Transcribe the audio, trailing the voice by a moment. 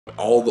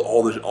All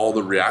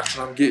the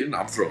reaction I'm getting,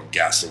 I'm throwing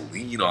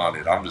gasoline on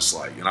it. I'm just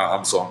like,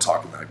 I'm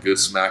talking that good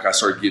smack. I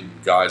start getting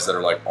guys that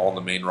are like on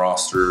the main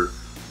roster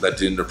that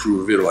didn't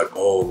approve of it, or like,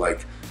 oh,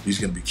 like he's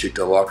gonna be kicked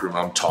out of the locker room.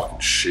 I'm talking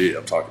shit.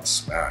 I'm talking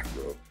smack,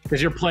 bro.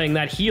 Because you're playing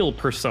that heel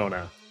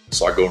persona.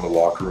 So I go in the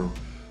locker room,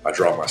 I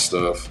drop my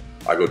stuff,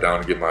 I go down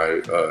and get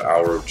my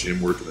hour of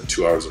gym work and then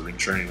 2 hours of ring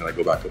training, and I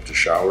go back up to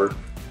shower,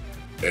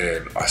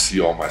 and I see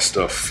all my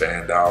stuff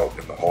fanned out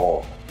in the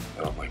hall,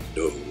 and I'm like,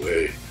 no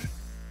way.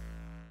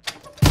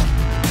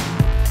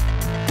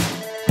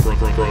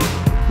 Front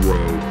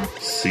row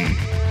seat.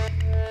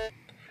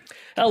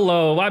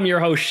 Hello, I'm your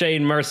host,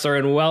 Shane Mercer,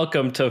 and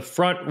welcome to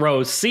Front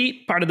Row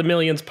Seat, part of the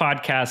Millions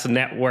Podcast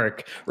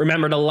Network.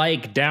 Remember to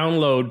like,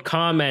 download,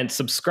 comment,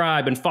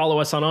 subscribe, and follow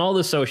us on all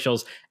the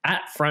socials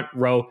at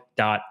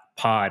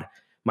frontrow.pod.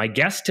 My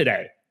guest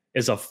today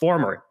is a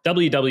former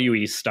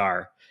WWE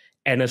star,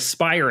 an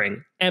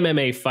aspiring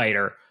MMA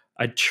fighter,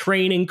 a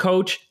training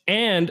coach,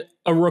 and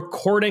a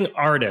recording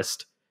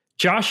artist.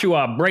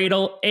 Joshua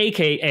Bredl,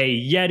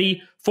 a.k.a. Yeti,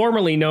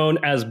 formerly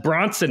known as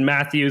Bronson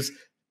Matthews.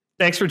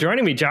 Thanks for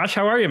joining me, Josh.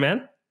 How are you,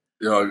 man?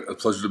 Yeah, a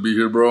pleasure to be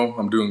here, bro.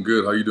 I'm doing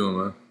good. How you doing,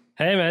 man?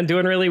 Hey, man,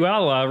 doing really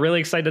well. Really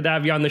excited to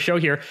have you on the show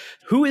here.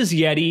 Who is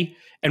Yeti,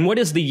 and what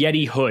is the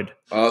Yeti hood?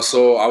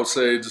 So I would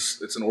say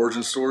it's an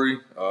origin story.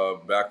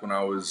 Back when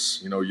I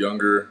was,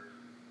 younger,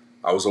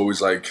 I was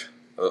always like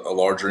a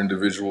larger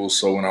individual.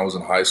 So when I was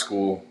in high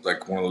school,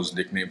 like one of those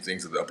nickname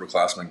things that the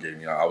upperclassmen gave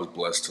me, I was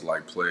blessed to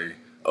like play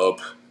up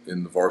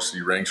in the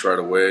varsity ranks right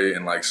away.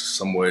 And like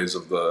some ways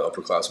of the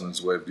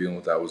upperclassmen's way of dealing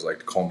with that was like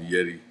to call me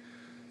Yeti.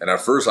 And at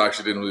first, I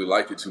actually didn't really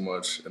like it too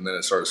much, and then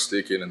it started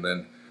sticking, and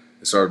then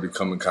it started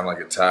becoming kind of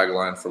like a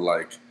tagline for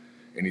like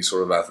any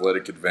sort of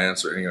athletic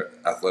advance or any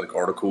athletic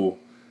article.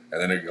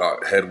 And then it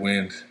got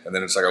headwind, and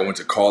then it's like I went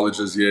to college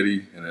as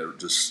Yeti, and it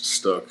just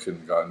stuck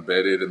and got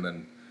embedded. And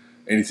then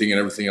anything and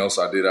everything else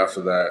I did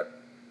after that,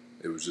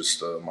 it was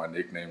just my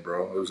nickname,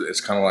 bro.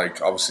 It's kind of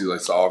like, obviously, like,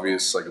 it's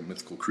obvious, like a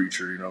mythical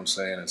creature, you know what I'm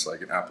saying? It's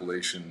like an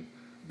Appalachian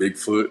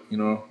Bigfoot, you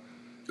know?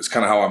 It's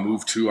kind of how I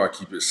move too. I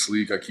keep it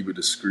sleek. I keep it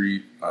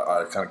discreet.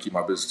 I kind of keep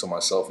my business to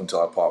myself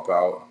until I pop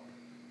out.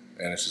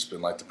 And it's just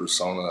been like the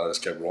persona that I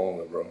just kept rolling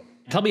with, bro.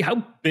 Tell me,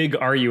 how big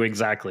are you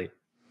exactly?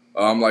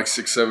 I'm like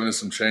 6'7" and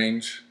some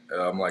change.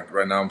 I'm like,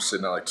 right now I'm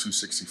sitting at like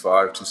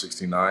 265,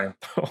 269.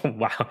 Oh,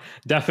 wow.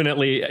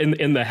 Definitely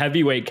in the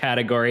heavyweight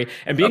category.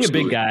 And being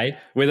Absolutely. a big guy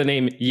with a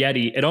name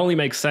Yeti, it only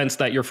makes sense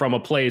that you're from a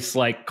place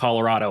like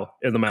Colorado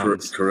in the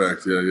mountains.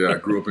 Correct. Yeah. I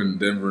grew up in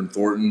Denver and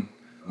Thornton.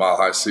 Mile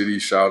High City,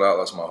 shout out.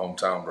 That's my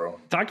hometown, bro.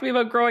 Talk to me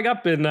about growing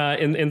up in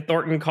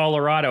Thornton,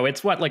 Colorado.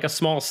 It's what, like a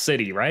small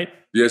city, right?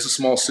 Yeah, it's a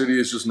small city.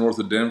 It's just north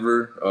of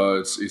Denver.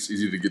 It's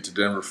easy to get to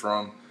Denver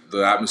from.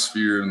 The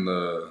atmosphere and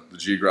the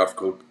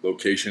geographical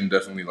location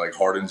definitely like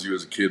hardens you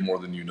as a kid more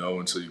than you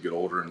know until you get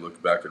older and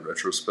look back in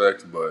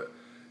retrospect. But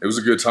it was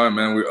a good time,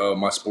 man.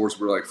 My sports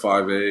were like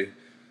 5A,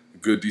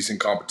 good decent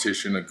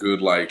competition, a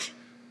good like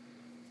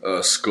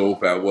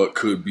scope at what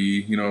could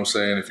be. You know what I'm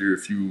saying? If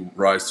you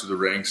rise through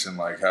the ranks and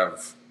like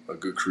have a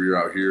good career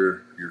out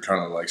here, you're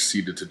kind of like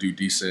seeded to do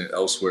decent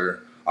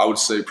elsewhere. I would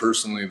say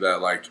personally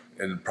that like,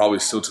 and probably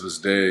still to this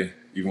day,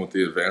 even with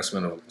the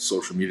advancement of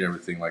social media and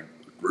everything, like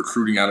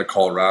recruiting out of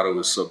Colorado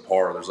is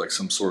subpar. There's like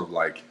some sort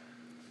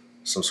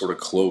of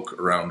cloak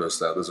around us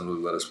that doesn't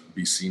really let us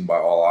be seen by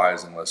all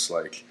eyes unless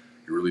like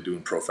you're really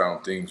doing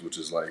profound things, which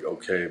is like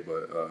okay.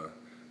 But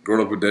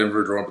growing up in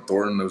Denver, growing up in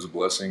Thornton, it was a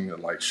blessing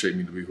and like shaped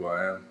me to be who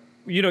I am.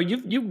 You know,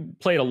 you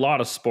played a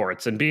lot of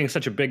sports, and being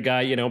such a big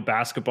guy, you know,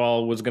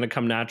 basketball was going to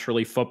come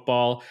naturally,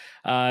 football.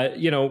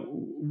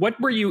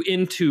 What were you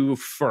into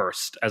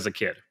first as a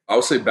kid? I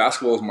would say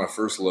basketball was my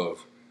first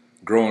love.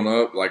 Growing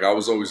up, like I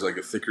was always like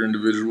a thicker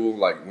individual.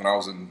 Like when I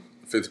was in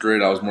fifth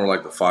grade, I was more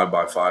like the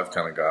 5x5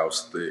 kind of guy. I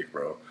was thick,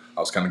 bro.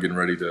 I was kind of getting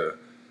ready to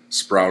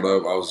sprout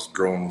up. I was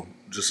growing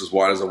just as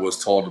wide as I was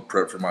tall to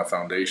prep for my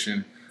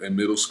foundation. In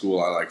middle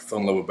school, I like fell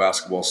in love with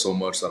basketball so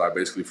much that I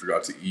basically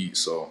forgot to eat.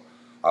 So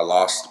I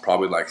lost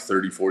probably like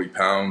 30, 40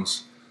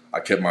 pounds. I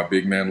kept my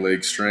big man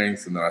leg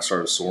strength, and then I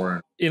started soaring.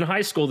 In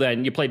high school,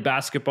 then, you played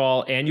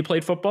basketball and you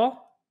played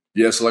football?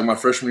 Yeah, so like my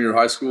freshman year of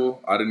high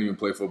school, I didn't even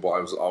play football. I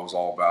was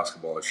all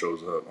basketball. It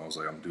shows up. I was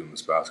like, I'm doing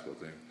this basketball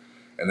thing.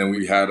 And then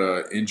we had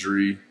an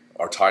injury.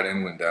 Our tight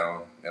end went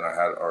down, and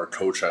our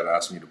coach had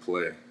asked me to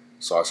play.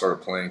 So I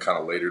started playing kind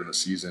of later in the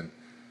season.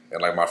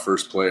 And like my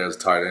first play as a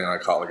tight end, I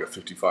caught like a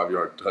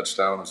 55-yard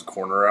touchdown. It was a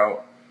corner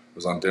out. It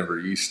was on Denver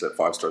East at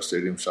Five Star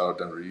Stadium. Shout out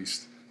Denver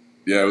East.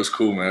 Yeah, it was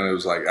cool, man. It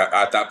was like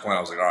at that point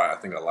I was like, all right, I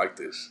think I like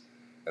this.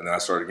 And then I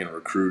started getting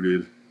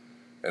recruited.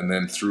 And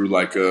then through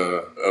like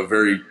a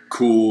very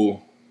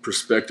cool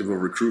perspective of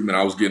recruitment,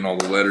 I was getting all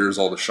the letters,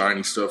 all the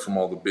shiny stuff from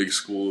all the big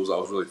schools. I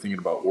was really thinking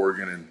about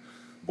Oregon and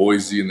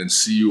Boise, and then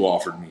CU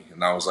offered me.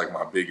 And that was like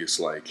my biggest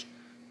like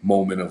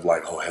moment of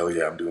like, oh, hell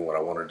yeah, I'm doing what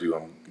I want to do.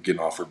 I'm getting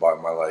offered by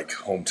my like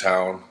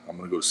hometown. I'm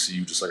going to go to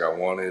CU just like I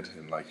wanted.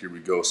 And like, here we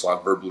go. So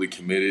I verbally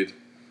committed.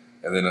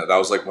 And then that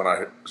was like when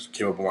I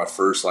came up with my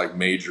first like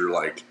major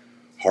like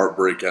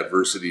heartbreak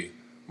adversity.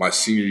 My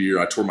senior year,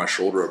 I tore my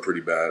shoulder up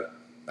pretty bad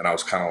and I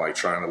was kind of like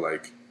trying to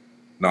like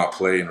not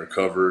play and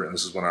recover. And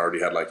this is when I already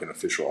had like an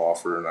official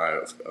offer and I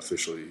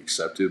officially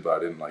accepted, but I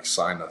didn't like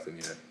sign nothing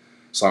yet.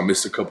 So I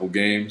missed a couple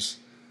games,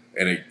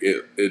 and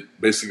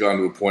it basically got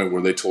to a point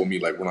where they told me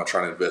like we're not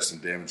trying to invest in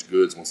damaged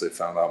goods once they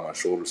found out my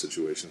shoulder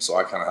situation. So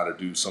I kind of had to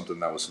do something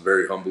that was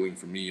very humbling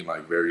for me and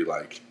like very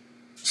like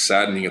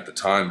saddening at the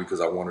time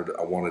because I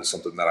wanted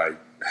something that I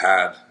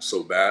had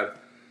so bad.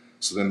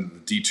 So then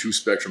the D2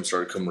 spectrum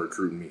started coming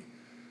recruiting me,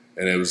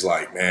 and it was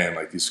like, man,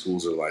 like these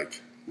schools are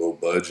like low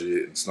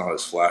budget. It's not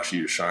as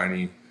flashy or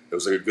shiny. It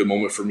was like a good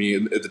moment for me.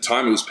 And at the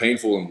time, it was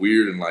painful and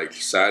weird and like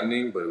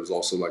saddening, but it was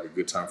also like a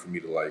good time for me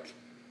to like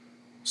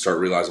start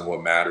realizing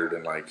what mattered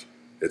and like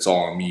it's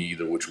all on me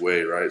either which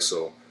way, right?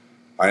 So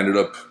I ended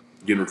up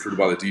getting recruited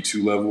by the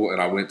D2 level,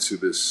 and I went to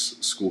this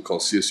school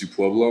called CSU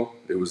Pueblo.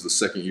 It was the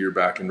second year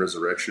back in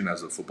Resurrection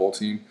as a football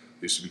team.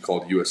 It used to be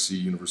called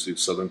USC, University of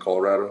Southern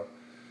Colorado.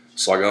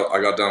 So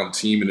I got down on the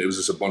team, and it was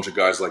just a bunch of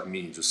guys like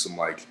me, just some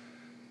like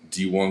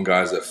D1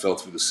 guys that fell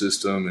through the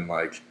system and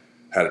like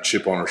had a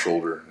chip on our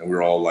shoulder, and we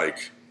were all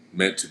like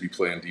meant to be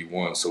playing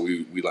D1. So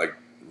we like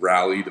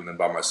rallied, and then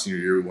by my senior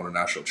year we won a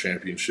national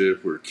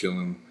championship. We were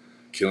killing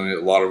it.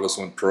 A lot of us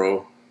went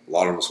pro.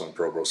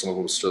 Bro. Some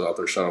of us stood out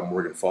there. Shout out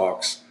Morgan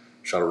Fox.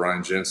 Shout out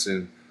Ryan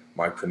Jensen,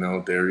 Mike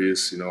Pinnell,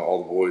 Darius. You know,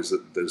 all the boys.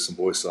 There's some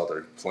boys still out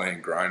there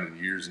playing,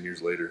 grinding years and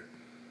years later.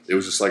 It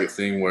was just like a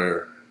thing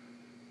where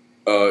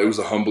it was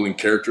a humbling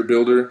character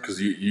builder because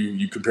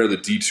you compare the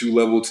D2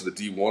 level to the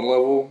D1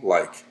 level,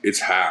 like it's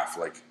half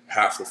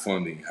the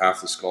funding,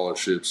 half the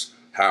scholarships,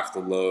 half the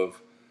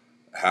love,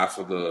 half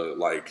of the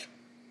like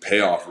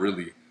payoff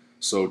really.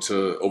 So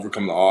to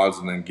overcome the odds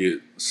and then get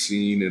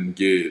seen and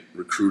get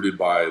recruited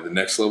by the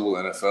next level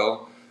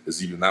NFL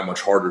is even that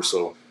much harder.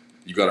 So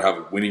you got to have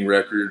a winning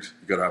record.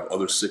 You got to have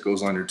other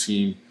sickos on your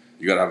team.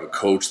 You got to have a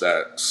coach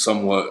that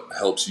somewhat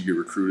helps you get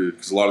recruited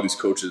because a lot of these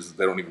coaches,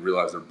 they don't even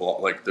realize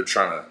they're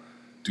trying to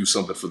do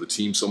something for the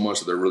team so much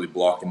that they're really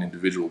blocking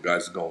individual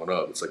guys going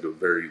up. It's like a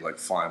very like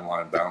fine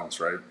line balance,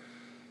 right?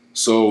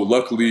 So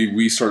luckily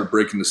we started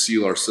breaking the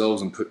seal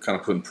ourselves and kind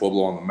of putting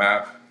Pueblo on the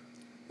map.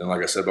 And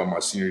like I said, by my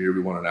senior year,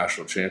 we won a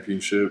national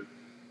championship.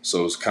 So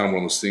it was kind of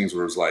one of those things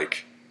where it was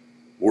like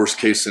worst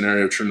case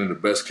scenario turned into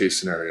best case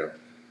scenario.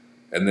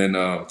 And then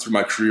through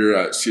my career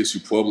at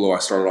CSU Pueblo, I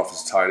started off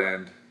as a tight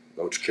end,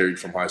 which carried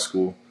from high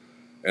school.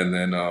 And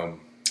then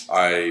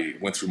I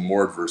went through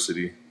more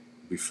adversity.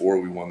 Before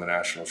we won the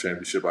national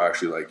championship, I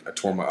studied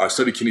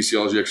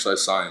kinesiology,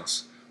 exercise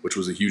science, which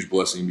was a huge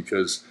blessing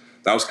because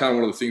that was kind of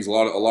one of the things. A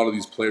lot of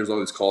these players, a lot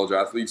of these college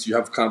athletes, you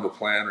have kind of a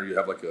plan or you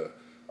have like a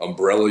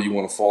umbrella you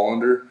want to fall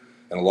under,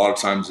 and a lot of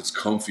times it's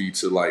comfy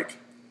to like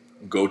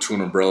go to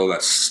an umbrella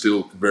that's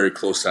still very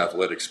close to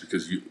athletics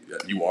because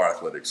you are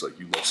athletics, like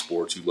you love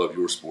sports, you love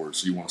your sport,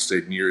 so you want to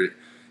stay near it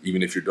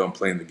even if you're done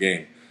playing the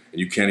game, and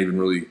you can't even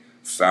really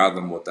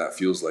fathom what that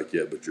feels like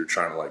yet, but you're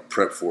trying to like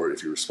prep for it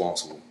if you're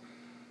responsible.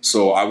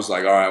 So I was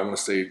like, all right, I want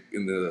to stay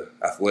in the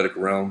athletic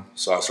realm.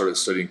 So I started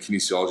studying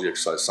kinesiology,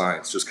 exercise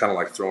science, just kind of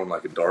like throwing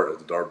like a dart at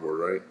the dartboard,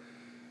 right?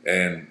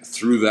 And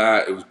through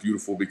that, it was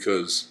beautiful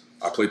because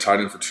I played tight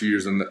end for 2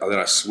 years, and then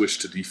I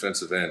switched to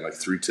defensive end, like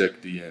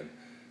 3-tech DN.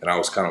 And I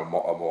was kind of a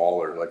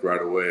mauler, like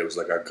right away. It was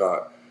like I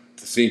got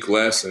to think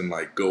less and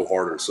like go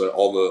harder. So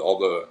all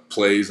the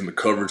plays and the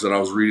coverage that I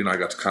was reading, I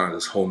got to kind of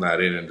just hone that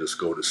in and just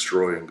go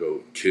destroy and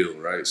go kill,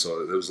 right?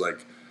 So it was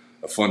like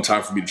a fun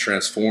time for me to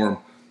transform.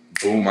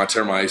 Boom, I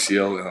tear my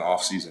ACL in the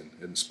off season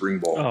in spring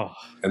ball. Oh.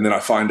 And then I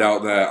find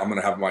out that I'm going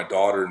to have my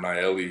daughter,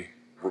 Nayeli,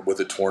 with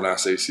a torn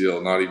ass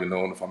ACL, not even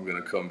knowing if I'm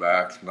going to come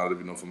back, not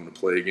even know if I'm going to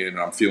play again. And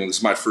I'm feeling this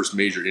is my first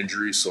major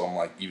injury, so I'm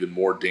like even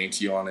more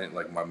dainty on it.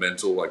 Like my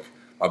mental, like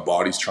my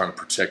body's trying to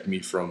protect me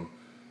from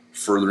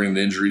furthering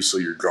the injury, so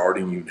you're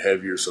guarding even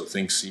heavier, so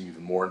things seem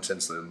even more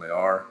intense than they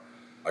are.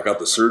 I got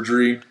the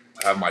surgery.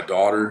 I have my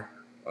daughter,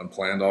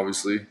 unplanned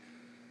obviously.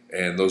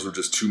 And those were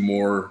just two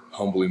more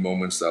humbling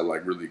moments that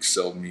like really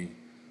excelled me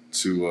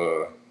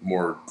to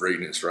more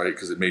greatness, right?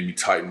 Because it made me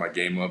tighten my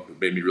game up.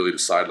 It made me really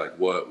decide like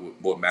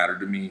what mattered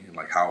to me and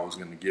like how I was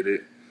going to get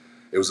it.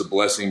 It was a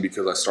blessing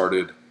because I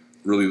started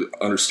really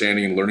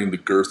understanding and learning the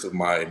girth of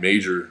my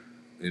major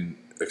in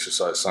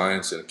exercise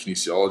science and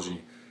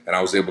kinesiology. And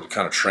I was able to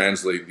kind of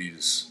translate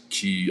these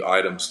key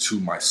items to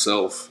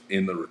myself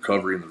in the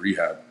recovery and the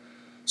rehab.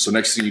 So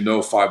next thing you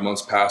know, 5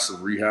 months pass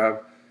of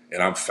rehab,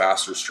 and I'm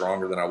faster,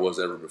 stronger than I was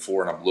ever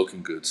before, and I'm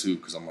looking good too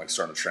because I'm like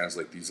starting to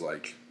translate these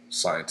like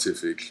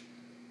scientific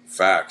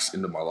facts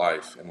into my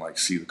life and like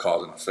see the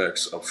cause and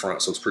effects up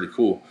front. So it's pretty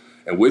cool.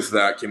 And with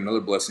that came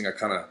another blessing. I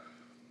kind of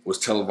was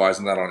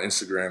televising that on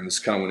Instagram. This is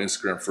kind of when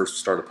Instagram first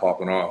started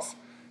popping off,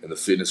 and the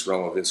fitness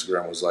realm of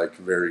Instagram was like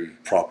very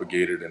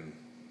propagated and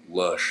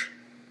lush.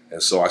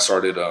 And so I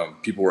started,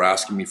 people were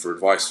asking me for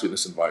advice,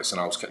 fitness advice, and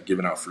I was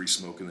giving out free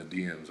smoke in the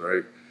DMs,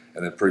 right?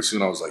 And then pretty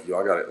soon I was like, yo,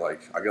 I gotta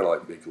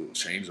make a little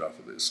change off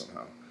of this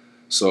somehow.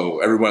 So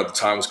everyone at the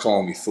time was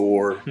calling me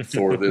Thor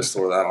this,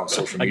 Thor that on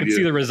social media. I can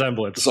see the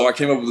resemblance. So I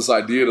came up with this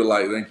idea to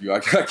like, thank you. I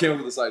came up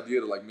with this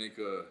idea to like make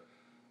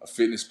a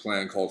fitness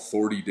plan called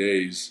 30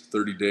 days,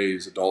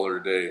 $1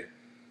 a day.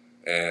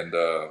 And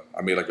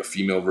I made like a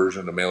female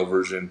version, a male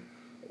version,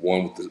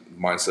 one with the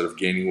mindset of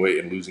gaining weight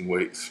and losing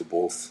weight for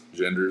both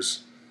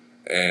genders.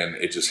 And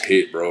it just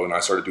hit, bro. And I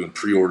started doing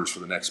pre-orders for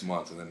the next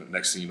month. And then the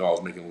next thing you know, I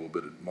was making a little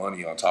bit of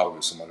money on top of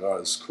it. So I'm like, oh,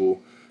 this is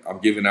cool. I'm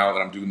giving out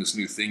and I'm doing this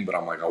new thing, but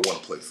I'm like, I want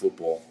to play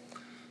football.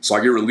 So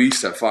I get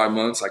released at 5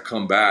 months. I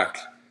come back.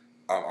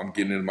 I'm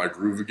getting into my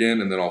groove again.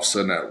 And then all of a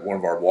sudden at one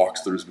of our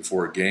walkthroughs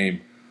before a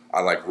game,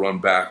 I like run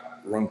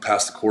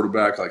past the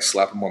quarterback, like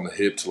slap him on the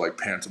hip to like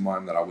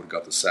pantomime that I would have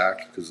got the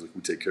sack because like,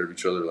 we take care of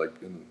each other like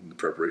in the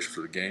preparation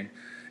for the game.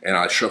 And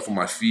I shuffle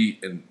my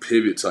feet and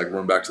pivot to like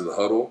run back to the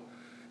huddle.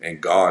 And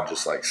God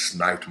just like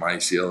sniped my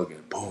ACL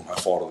again. Boom, I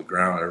fall to the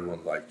ground.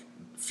 Everyone like,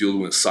 field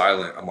went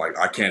silent. I'm like,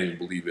 I can't even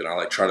believe it. I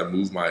like try to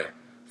move my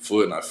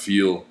foot and I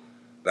feel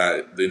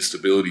that the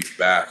instability's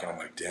back. And I'm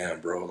like, damn,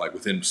 bro. Like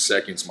within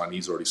seconds, my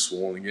knee's already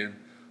swollen again.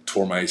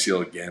 Tore my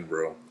ACL again,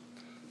 bro.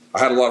 I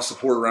had a lot of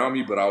support around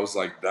me, but I was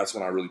like, that's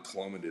when I really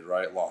plummeted,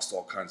 right? Lost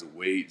all kinds of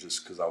weight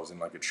just because I was in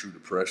like a true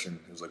depression.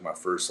 It was like my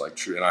first like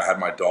true, and I had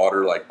my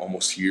daughter like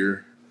almost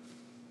here.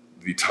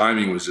 The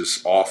timing was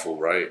just awful,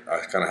 right? I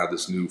kind of had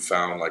this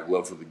newfound like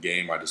love for the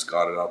game. I just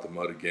got it out the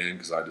mud again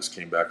because I just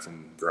came back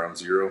from ground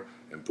zero,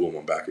 and boom,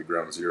 I'm back at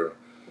ground zero.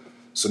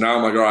 So now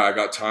I'm like, all right, I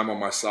got time on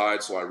my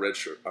side, so I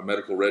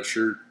medical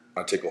redshirt.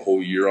 I take a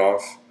whole year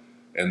off,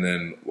 and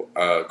then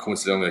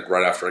coincidentally, like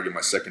right after I get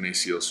my second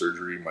ACL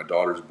surgery, my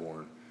daughter's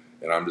born,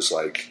 and I'm just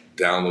like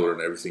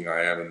downloading everything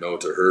I am and know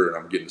to her, and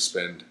I'm getting to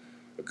spend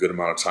a good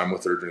amount of time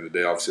with her during the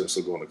day. Obviously, I'm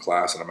still going to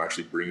class, and I'm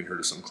actually bringing her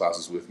to some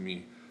classes with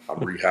me. I'm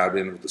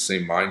rehabbing with the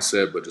same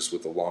mindset, but just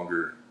with a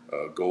longer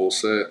goal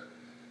set.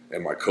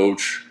 And my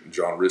coach,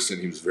 John Riston,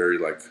 he was very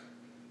like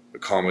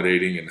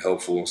accommodating and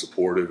helpful and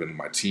supportive. And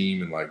my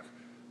team and like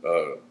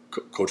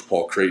Coach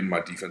Paul Creighton,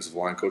 my defensive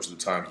line coach at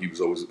the time, he was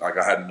always like,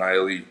 I had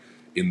Niley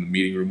in the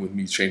meeting room with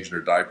me changing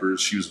her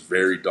diapers. She was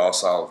very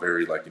docile,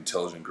 very like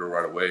intelligent girl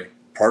right away.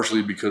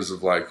 Partially because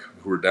of like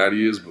who her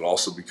daddy is, but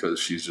also because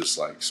she's just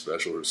like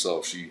special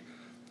herself.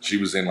 She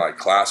was in like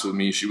class with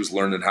me. She was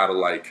learning how to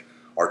like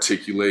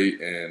articulate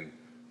and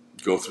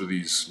go through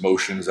these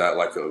motions at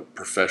like a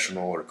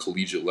professional or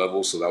collegiate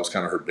level. So that was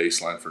kind of her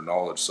baseline for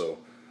knowledge. So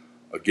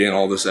again,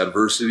 all this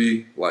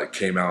adversity like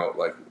came out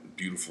like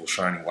beautiful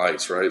shining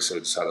lights, right? So I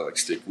just had to like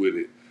stick with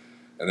it.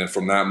 And then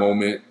from that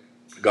moment,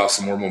 got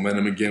some more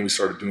momentum again. We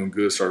started doing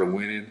good, started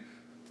winning.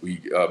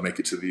 We make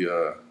it to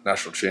the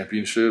national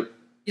championship.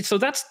 So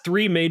that's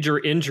 3 major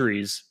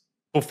injuries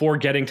before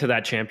getting to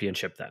that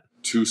championship then.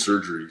 2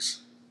 surgeries.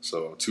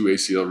 So 2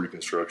 ACL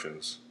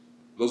reconstructions.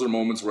 Those are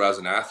moments where as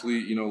an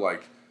athlete, you know,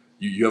 like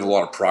you have a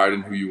lot of pride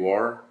in who you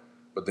are,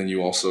 but then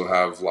you also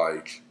have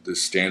like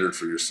this standard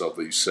for yourself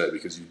that you set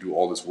because you do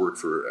all this work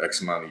for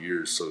X amount of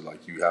years. So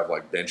like you have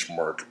like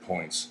benchmark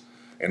points.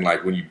 And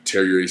like when you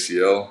tear your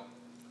ACL,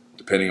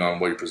 depending on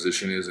what your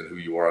position is and who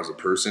you are as a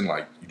person,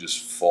 like you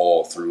just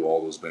fall through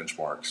all those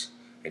benchmarks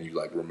and you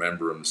like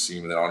remember them, see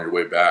them, and then on your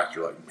way back,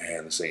 you're like,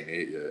 man, this ain't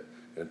it yet.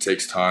 And it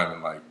takes time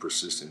and like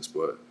persistence,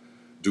 but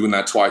doing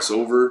that twice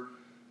over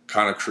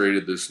kind of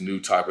created this new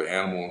type of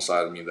animal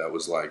inside of me that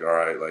was like, all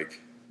right,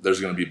 like there's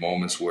going to be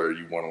moments where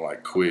you want to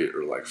like quit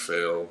or like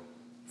fail.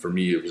 For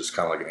me, it was just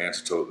kind of like an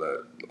antidote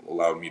that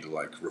allowed me to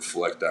like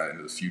reflect that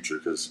into the future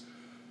because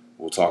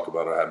we'll talk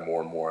about it, I had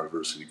more and more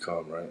adversity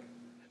come, right?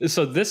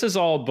 So this is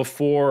all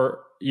before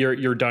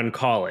you're done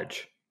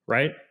college,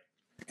 right?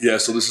 Yeah,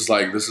 so this is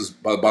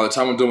by the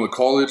time I'm done with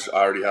college, I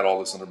already had all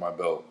this under my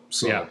belt.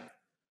 So yeah.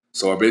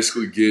 So I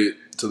basically get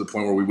to the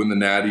point where we win the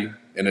Natty,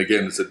 and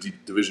again, it's a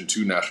Division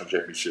II national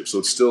championship. So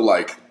it's still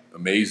like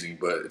amazing,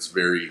 but it's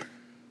very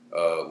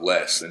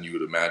less than you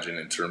would imagine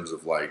in terms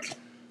of like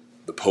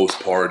the post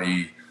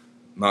party,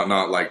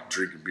 not like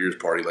drinking beers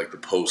party, like the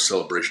post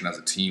celebration as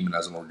a team and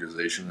as an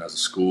organization, and as a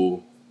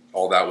school.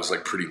 All that was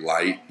like pretty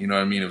light, you know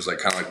what I mean? It was like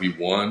kind of like we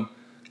won,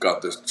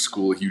 got the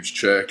school a huge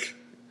check,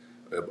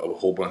 a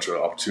whole bunch of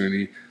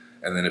opportunity,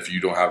 and then if you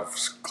don't have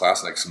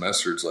class next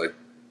semester, it's like,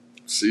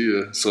 see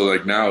ya. So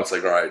like now it's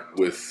like, all right,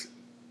 with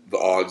the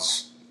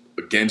odds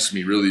against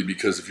me really,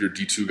 because if you're a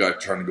D2 guy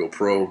trying to go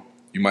pro,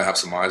 you might have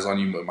some eyes on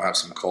you, you might have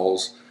some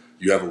calls.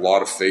 You have a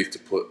lot of faith to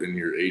put in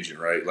your agent,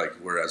 right? Like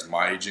whereas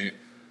my agent,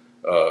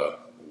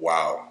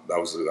 wow, that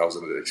was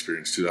an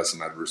experience too. That's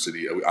an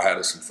adversity. I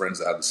had some friends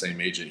that had the same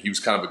agent. He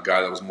was kind of a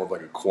guy that was more of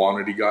like a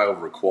quantity guy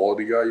over a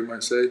quality guy, you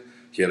might say.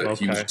 He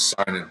was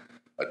signing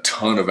a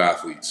ton of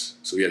athletes,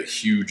 so he had a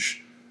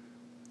huge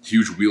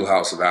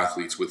wheelhouse of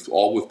athletes with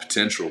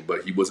potential,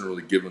 but he wasn't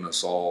really giving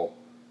us all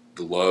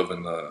the love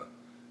and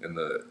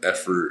the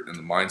effort and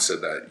the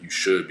mindset that you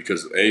should,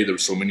 because A, there were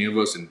so many of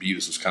us, and B,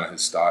 this was kind of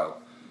his style.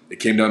 It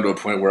came down to a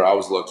point where I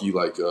was lucky,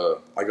 like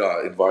I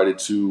got invited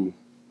to,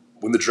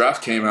 when the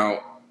draft came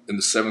out in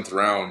the 7th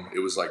round, it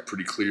was like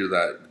pretty clear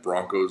that the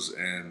Broncos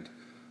and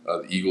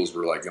the Eagles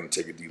were like going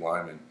to take a D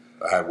lineman.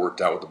 I had worked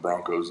out with the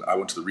Broncos. I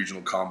went to the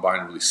regional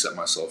combine, really set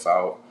myself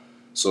out.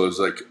 So it was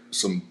like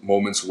some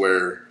moments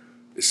where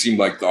it seemed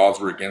like the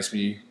odds were against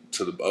me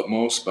to the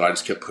utmost, but I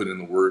just kept putting in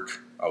the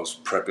work. I was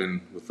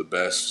prepping with the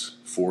best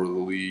for the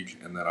league,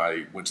 and then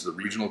I went to the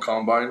regional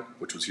combine,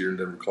 which was here in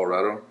Denver,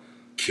 Colorado,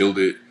 killed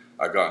it.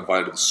 I got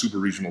invited to the Super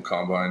Regional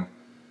Combine.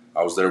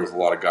 I was there with a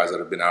lot of guys that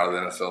have been out of the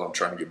NFL. I'm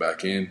trying to get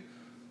back in.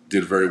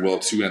 Did very well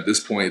too. And at this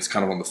point, it's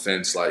kind of on the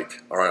fence.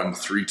 Like, all right, I'm a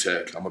 3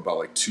 tech. I'm about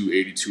like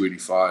 280,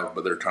 285,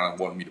 but they're kind of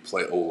wanting me to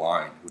play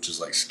O-line, which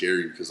is like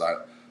scary because I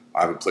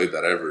haven't played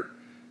that ever.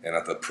 And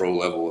at the pro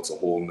level, it's a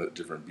whole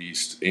different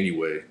beast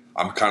anyway.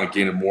 I'm kind of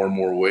gaining more and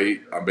more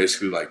weight. I'm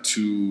basically like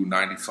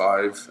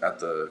 295 at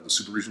the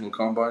Super Regional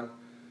Combine.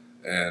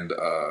 And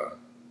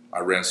I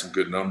ran some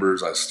good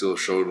numbers. I still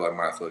showed like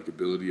my athletic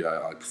ability.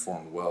 I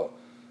performed well.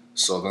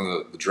 So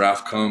then the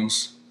draft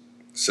comes,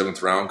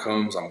 7th round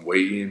comes. I'm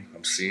waiting.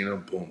 I'm seeing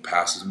him. Boom,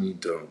 passes me.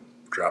 Boom,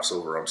 draft's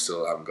over. I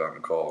haven't gotten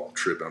a call. I'm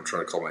tripping. I'm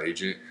trying to call my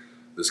agent.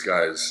 This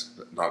guy's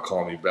not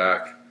calling me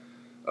back.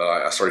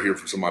 I started hearing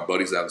from some of my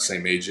buddies that have the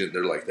same agent.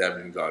 They're like, they haven't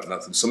even got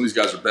nothing. Some of these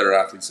guys are better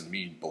athletes than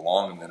me,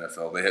 belong in the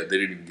NFL. They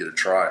didn't even get a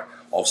try.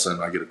 All of a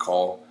sudden, I get a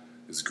call.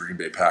 It's Green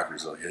Bay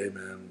Packers. They're like, hey,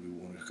 man, we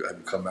want to have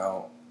you come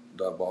out,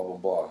 blah, blah,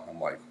 blah. I'm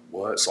like,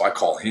 what? So I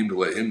call him to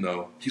let him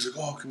know. He's like,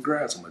 oh,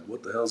 congrats. I'm like,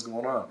 what the hell's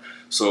going on?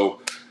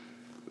 So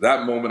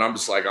that moment, I'm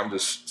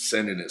just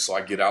sending it. So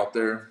I get out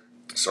there,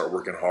 start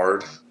working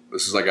hard.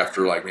 This is like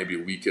after like maybe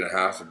a week and a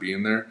half of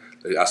being there.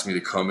 They asked me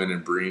to come in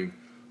and bring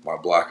my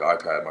black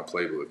iPad, my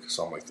playbook.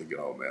 So I'm like thinking,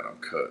 oh man, I'm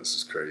cut. This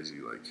is crazy.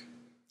 Like,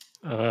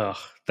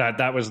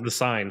 that was the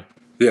sign.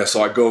 Yeah.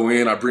 So I go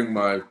in, I bring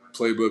my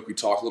playbook. We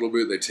talk a little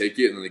bit. They take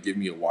it and then they give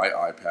me a white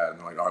iPad. And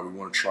they're like, all right, we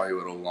want to try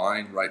you at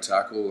O-line, right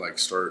tackle. Like,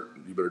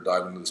 you better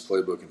dive into this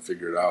playbook and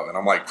figure it out. And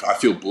I'm like, I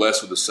feel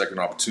blessed with the second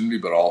opportunity,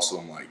 but also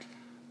I'm like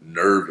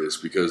nervous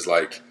because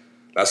like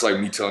that's like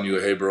me telling you,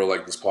 hey, bro,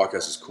 like this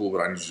podcast is cool, but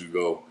I need you to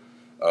go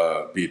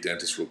be a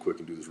dentist real quick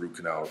and do this root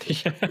canal.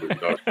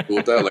 Cool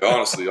with that? Like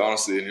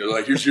honestly, and you're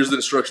like, here's the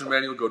instruction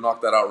manual. Go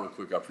knock that out real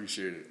quick. I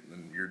appreciate it.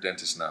 And you're a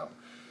dentist now.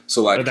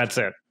 So like that's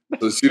it.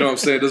 So, you know what I'm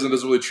saying? It doesn't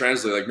really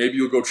translate. Like maybe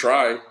you'll go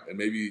try and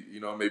maybe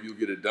you'll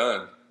get it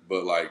done.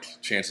 But like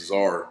chances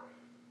are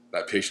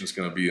that patient's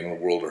going to be in a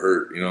world of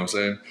hurt. You know what I'm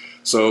saying?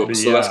 So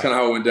that's kind of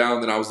how it went down.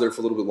 Then I was there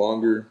for a little bit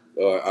longer.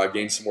 I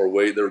gained some more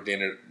weight. They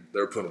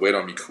were putting weight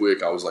on me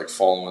quick. I was like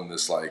following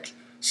this like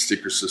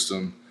sticker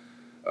system.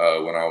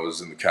 When I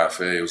was in the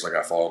cafe, it was like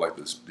I followed like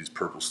these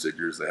purple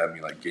stickers. They had me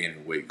like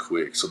gaining weight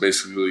quick. So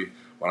basically,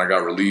 when I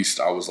got released,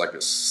 I was like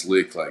a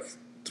slick like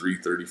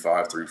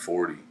 335,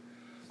 340.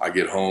 I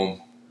get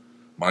home.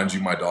 Mind you,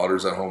 my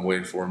daughter's at home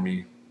waiting for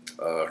me.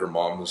 Her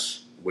mom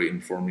was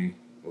waiting for me,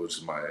 which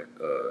is my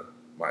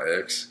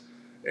ex.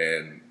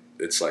 And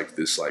it's like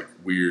this like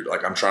weird,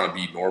 like I'm trying to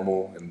be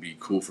normal and be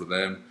cool for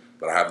them,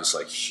 but I have this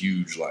like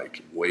huge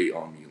like weight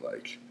on me,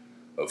 like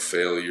of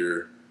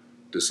failure,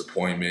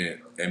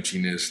 disappointment,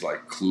 emptiness,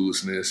 like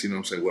cluelessness, you know what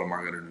I'm saying? What am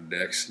I going to do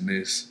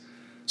next?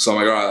 So I'm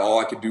like, all right, all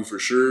I can do for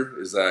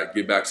sure is that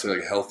get back to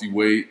like a healthy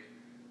weight,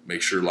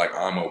 make sure like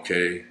I'm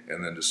okay,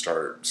 and then just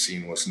start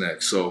seeing what's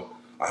next. So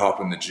I hop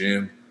in the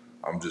gym.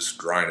 I'm just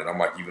grinding. I'm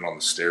like even on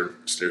the stair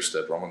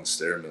step, or I'm on the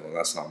stair mill, and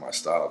that's not my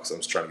style because I'm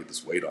just trying to get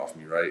this weight off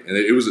me, right? And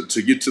it was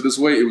to get to this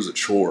weight, it was a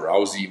chore. I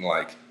was eating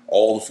like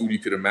all the food you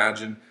could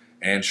imagine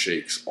and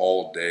shakes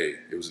all day.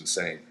 It was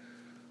insane.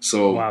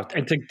 So wow,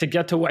 and to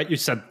get to what you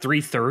said,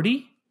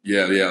 330?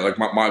 Yeah. Like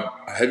my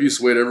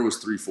heaviest weight ever was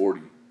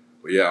 340.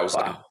 But yeah, I was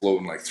like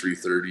floating like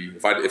 330.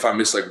 If I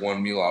missed like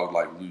one meal, I would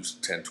like lose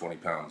 10, 20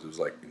 pounds. It was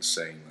like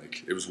insane.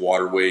 Like it was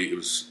water weight, it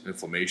was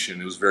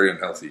inflammation, it was very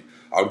unhealthy.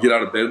 I would get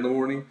out of bed in the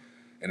morning,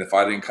 and if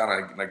I didn't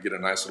kind of like get a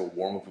nice little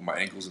warm up with my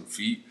ankles and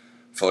feet,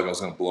 I felt like I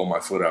was gonna blow my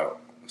foot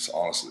out,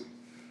 honestly.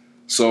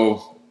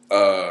 So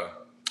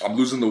I'm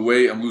losing the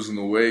weight,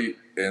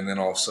 and then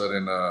all of a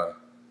sudden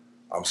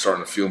I'm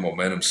starting to feel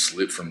momentum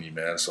slip from me,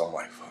 man. So I'm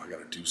like, I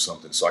gotta do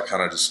something. So I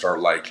kind of just start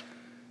like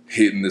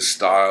hitting this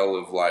style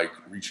of like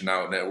reaching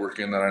out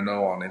networking that I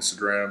know on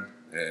Instagram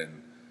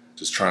and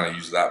just trying to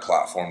use that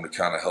platform to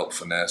kind of help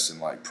finesse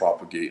and like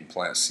propagate and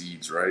plant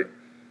seeds, right?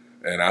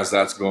 And as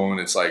that's going,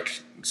 it's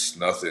like, it's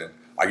nothing.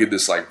 I get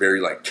this like very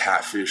like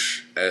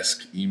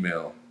catfish-esque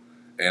email.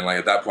 And like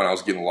at that point I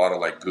was getting a lot of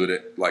like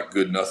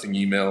good nothing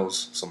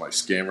emails, some like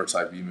scammer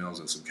type emails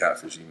and some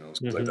catfish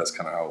emails. Mm-hmm. Like that's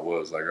kind of how it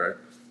was, like, right?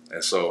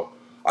 And so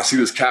I see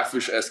this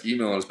catfish-esque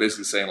email and it's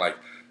basically saying like,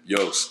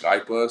 yo,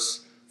 Skype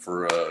us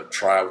for a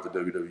tryout with the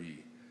WWE.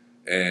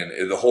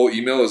 And the whole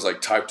email is like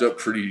typed up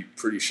pretty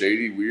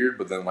shady, weird,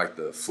 but then like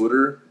the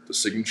footer, the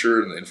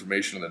signature, and the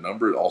information and the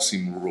number, it all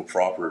seemed real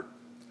proper.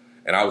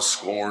 And I was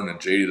scorned and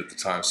jaded at the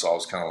time, so I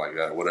was kind of like,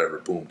 yeah, whatever,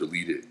 boom,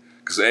 delete it.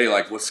 Because, hey,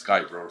 like, what's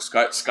Skype, bro?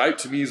 Skype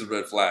to me is a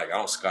red flag. I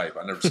don't Skype.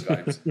 I never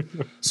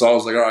Skyped. So I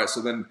was like, all right,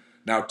 so then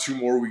now 2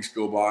 more weeks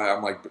go by.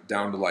 I'm like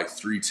down to like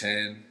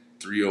 310,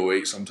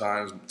 308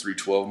 sometimes,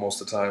 312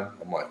 most of the time.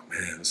 I'm like,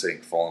 man, this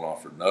ain't falling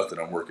off for nothing.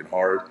 I'm working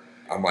hard.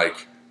 I'm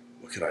like,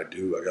 what can I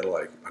do?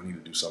 I need to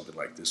do something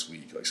like this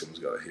week. Like someone's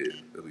got to hit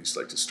at least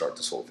like to start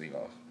this whole thing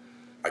off.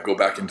 I go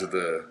back into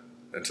the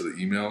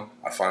email.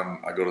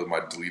 I go to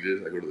my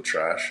deleted. I go to the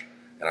trash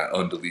and I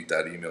undelete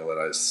that email that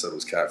I said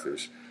was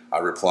catfish. I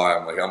reply.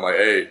 I'm like,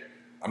 hey,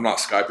 I'm not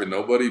Skyping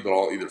nobody, but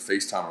I'll either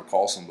FaceTime or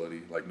call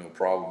somebody. Like no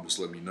problem. Just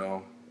let me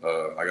know.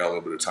 I got a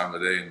little bit of time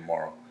today and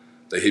tomorrow.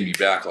 they hit me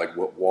back like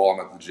while I'm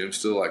at the gym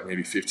still, like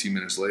maybe 15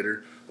 minutes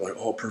later. They're like,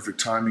 oh, perfect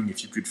timing.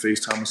 If you could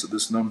FaceTime us at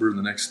this number in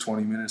the next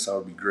 20 minutes, that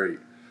would be great.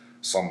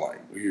 So I'm like,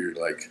 weird.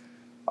 Like,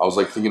 I was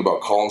like thinking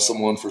about calling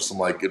someone for some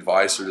like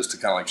advice or just to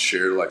kind of like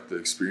share like the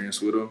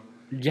experience with them.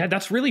 Yeah,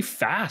 that's really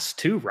fast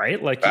too,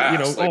 right? Like,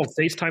 Fast, like,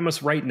 FaceTime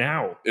us right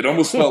now. It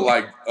almost felt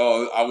like,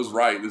 oh, I was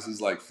right. This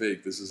is like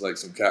fake. This is like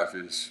some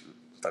catfish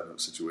type of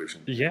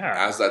situation.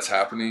 Yeah. As that's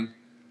happening,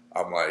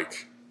 I'm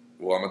like,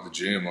 well, I'm at the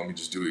gym. Let me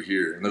just do it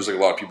here. And there's like a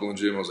lot of people in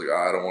the gym. I was like,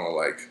 I don't want to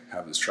like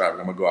have this traffic.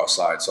 I'm going to go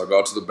outside. So I go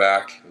out to the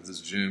back of this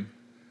gym,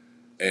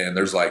 and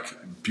there's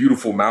like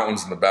beautiful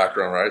mountains in the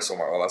background, right? So I'm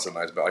like, oh, that's a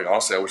nice back. Like,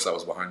 honestly, I wish that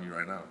was behind you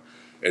right now.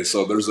 And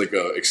so there's like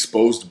a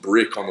exposed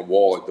brick on the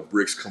wall, like the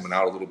brick's coming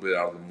out a little bit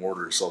out of the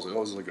mortar. So I was like, oh,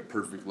 this is like a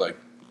perfect like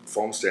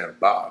phone stand.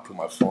 Bah, I put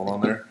my phone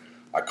on there.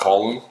 I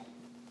call him,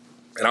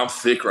 and I'm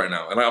thick right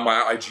now. And on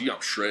my IG,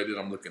 I'm shredded.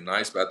 I'm looking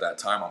nice, but at that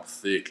time, I'm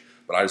thick.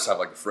 But I just have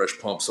like a fresh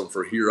pump. So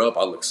for here up,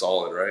 I look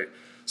solid, right?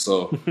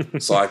 So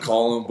I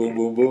call him, boom,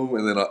 boom, boom,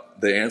 and then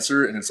they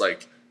answer, and it's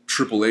like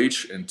Triple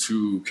H and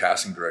 2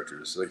 casting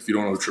directors. Like, if you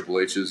don't know who Triple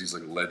H is, he's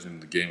like a legend in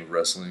the game of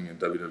wrestling and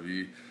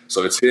WWE.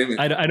 So it's him.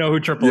 I know who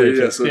Triple H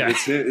is. So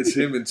it's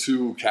him and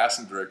 2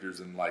 casting directors,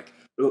 and like,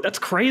 that's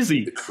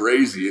crazy.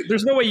 Crazy.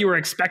 There's no way you were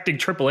expecting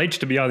Triple H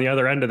to be on the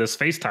other end of this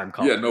FaceTime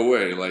call. Yeah, no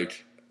way.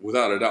 Like,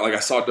 without a doubt. Like, I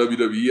saw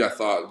WWE. I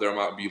thought there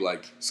might be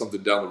like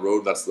something down the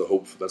road. That's the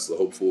hope. That's the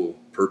hopeful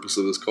purpose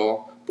of this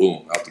call.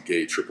 Boom, out the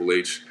gate. Triple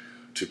H,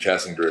 2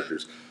 casting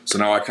directors. So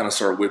now I kind of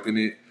start whipping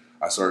it.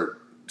 I start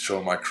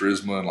showing my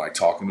charisma and like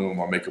talking to them.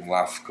 I make them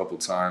laugh a couple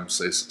of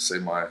times. Say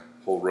my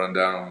whole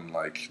rundown. And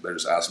like, they're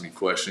just asking me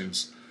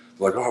questions.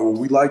 They're like, oh, well,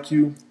 we like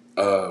you.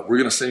 We're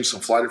gonna send you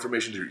some flight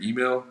information to your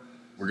email.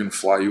 We're going to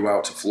fly you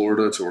out to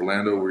Florida, to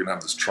Orlando. We're going to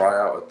have this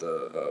tryout at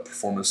the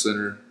Performance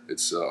Center.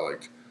 It's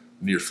like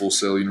near Full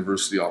Sail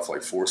University off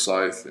like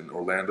Forsyth in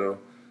Orlando.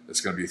 It's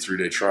going to be a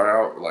 3-day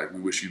tryout. Like, we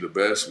wish you the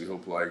best. We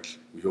hope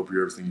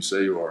you're everything you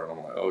say you are. And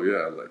I'm like, oh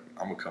yeah, like,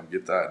 I'm going to come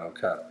get that, no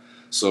cap.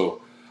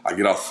 So I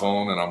get off the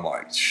phone and I'm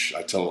like,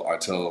 I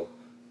tell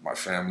my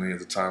family at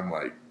the time,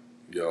 like,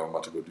 yo, I'm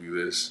about to go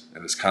do this.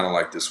 And it's kind of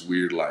like this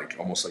weird, like,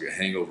 almost like a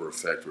hangover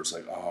effect where it's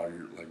like, oh,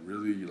 you're like,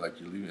 really? You're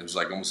leaving? It was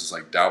like almost this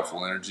like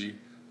doubtful energy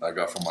I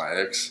got from my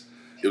ex.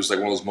 It was like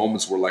one of those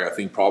moments where, like, I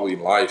think probably in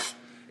life,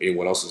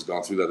 anyone else has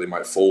gone through that, they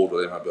might fold,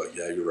 or they might be like,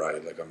 yeah, you're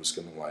right. Like, I'm just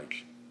going to,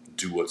 like,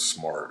 do what's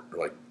smart,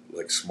 or,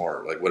 like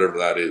smart, like, whatever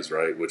that is,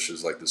 right? Which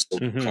is, like, this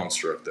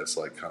construct that's,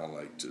 like, kind of,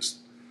 like, just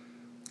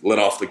let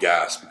off the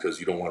gas because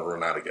you don't want to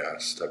run out of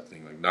gas type of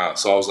thing. Like, nah.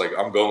 So I was like,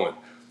 I'm going.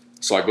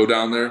 So I go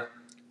down there.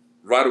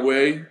 Right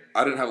away,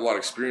 I didn't have a lot of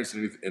experience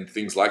in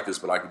things like this,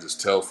 but I could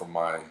just tell from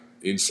my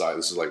insight,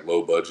 this is, like,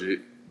 low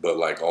budget. But,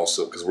 like,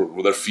 also, because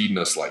they're feeding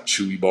us, like,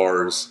 Chewy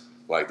bars.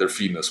 Like, they're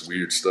feeding us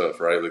weird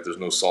stuff, right? Like, there's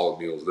no solid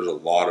meals. There's a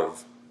lot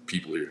of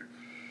people here.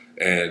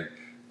 And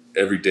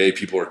every day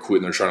people are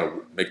quitting. They're trying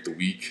to make the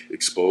weak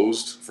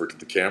exposed for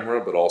the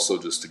camera, but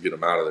also just to get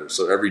them out of there.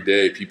 So every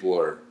day people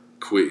are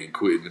quitting.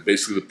 And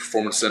basically the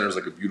Performance Center is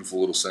like a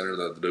beautiful little center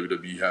that the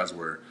WWE has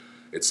where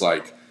it's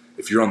like,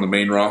 if you're on the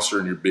main roster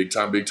and you're big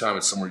time,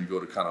 it's somewhere you go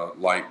to kind of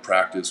light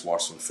practice,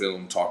 watch some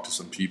film, talk to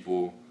some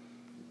people,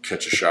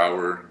 catch a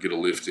shower, get a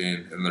lift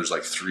in, and there's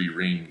like 3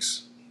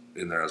 rings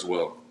in there as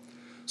well.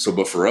 So,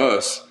 but for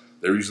us,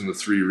 they're using the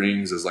 3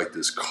 rings as like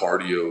this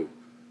cardio,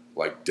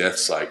 like death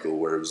cycle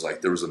where it was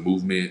like there was a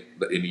movement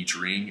in each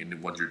ring, and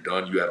then once you're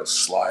done, you had to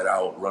slide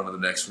out, run to the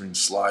next ring,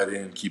 slide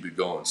in, keep it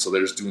going. So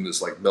they're just doing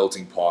this like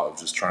melting pot of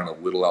just trying to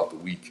whittle out the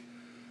weak,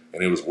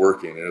 and it was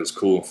working, and it was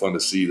cool and fun to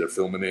see. They're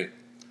filming it.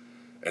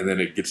 And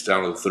then it gets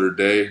down to the 3rd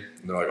day,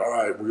 and they're like, all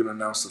right, we're going to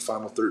announce the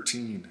final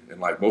 13.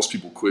 And, like, most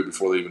people quit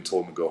before they even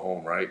told them to go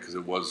home, right? Because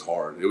it was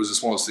hard. It was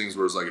just one of those things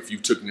where it's like, if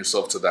you've taken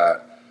yourself to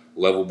that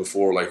level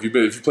before, like,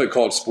 if you play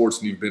college sports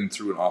and you've been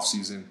through an off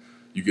season,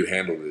 you could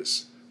handle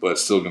this. But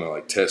it's still going to,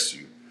 like, test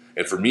you.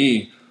 And for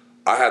me,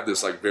 I had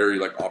this, like, very,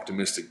 like,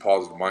 optimistic,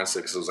 positive mindset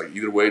because I was like,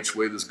 either way, which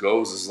way this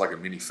goes, this is like a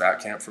mini fat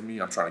camp for me.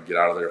 I'm trying to get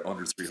out of there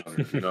under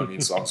 300. You know what I mean?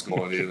 So I'm just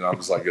going in, and I'm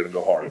just, like, going to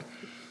go hard.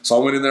 So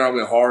I went in there, I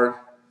went hard.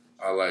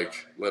 I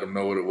like let them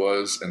know what it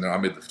was, and then I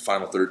made the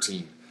final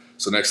 13.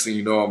 So next thing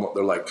you know,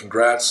 they're like,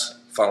 "Congrats,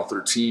 final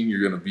 13!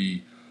 You're gonna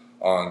be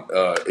on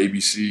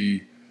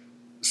ABC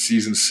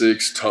season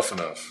 6, Tough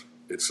Enough.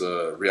 It's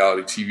a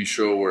reality TV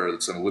show where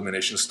it's an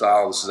elimination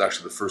style. This is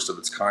actually the first of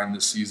its kind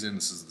this season.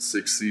 This is the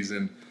 6th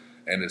season,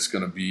 and it's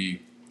gonna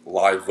be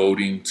live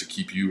voting to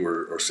keep you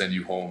or send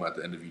you home at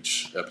the end of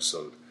each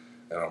episode."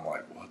 And I'm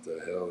like, "What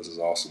the hell? This is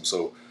awesome!"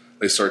 So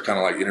they start kind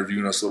of like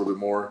interviewing us a little bit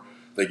more.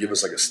 They give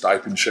us like a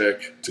stipend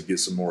check to get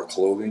some more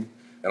clothing.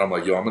 And I'm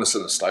like, yo, I'm going to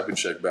send a stipend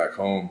check back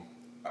home.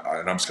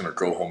 And I'm just going to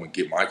go home and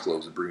get my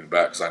clothes and bring them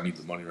back because I need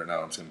the money right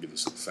now. I'm just going to give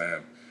this to the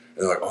fam. And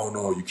they're like, oh,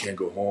 no, you can't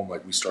go home.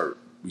 Like, we start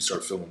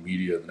filming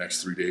media the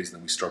next 3 days, and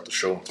then we start the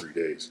show in 3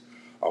 days.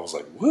 I was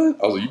like,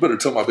 what? I was like, you better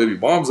tell my baby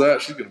mom's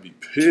that. She's going to be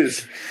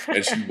pissed.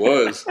 And she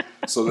was.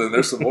 So then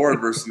there's some more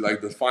adversity.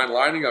 Like, the fine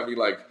lining, I mean,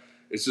 like,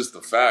 it's just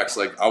the facts.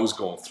 Like, I was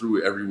going through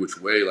it every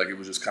which way. Like, it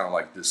was just kind of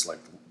like this, like,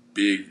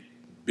 big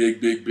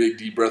big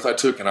deep breath I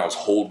took, and I was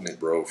holding it,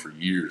 bro, for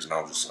years, and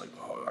I was just like,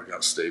 oh, I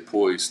gotta stay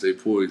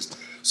poised.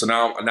 So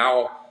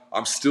now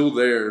I'm still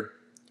there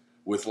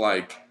with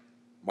like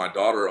my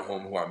daughter at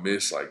home who I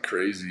miss like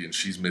crazy, and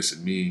she's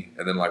missing me,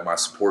 and then like my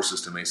support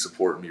system ain't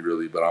supporting me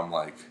really, but I'm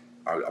like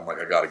I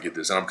gotta get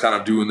this, and I'm kind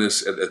of doing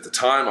this at the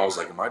time. I was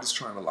like, am I just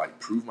trying to like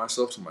prove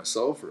myself to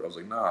myself, or I was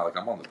like, nah, like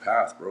I'm on the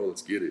path, bro,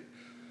 let's get it.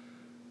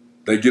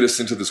 They get us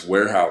into this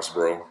warehouse,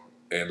 bro,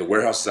 and the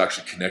warehouse is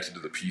actually connected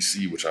to the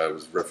PC, which I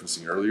was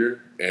referencing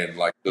earlier. And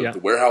like the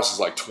warehouse is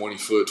like 20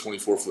 foot,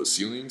 24 foot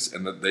ceilings,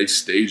 and that they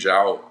stage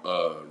out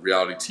a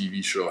reality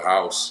TV show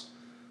house.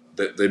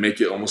 That they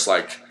make it almost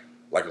like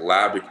a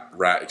lab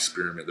rat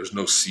experiment. There's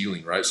no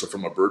ceiling, right? So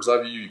from a bird's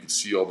eye view, you can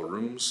see all the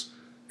rooms,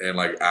 and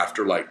like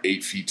after like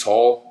 8 feet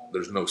tall,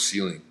 there's no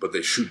ceiling, but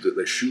they shoot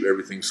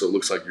everything so it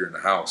looks like you're in the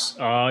house.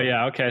 Oh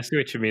yeah, okay, I see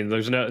what you mean.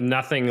 There's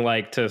nothing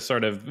like to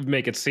sort of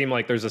make it seem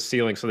like there's a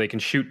ceiling, so they can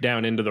shoot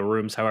down into the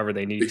rooms however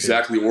they need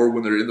exactly. Or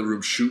when they're in the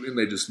room shooting,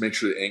 they just make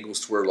sure the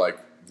angles to where like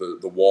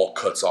the wall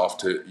cuts off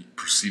to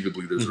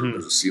perceivably there's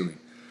a ceiling.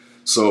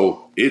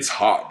 So it's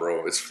hot,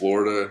 bro. It's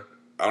Florida.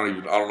 I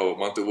don't know what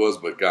month it was,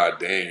 but god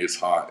dang, it's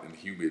hot and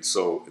humid.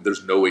 So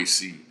there's no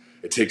AC.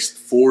 It takes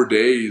 4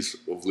 days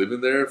of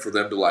living there for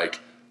them to like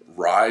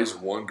rise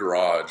one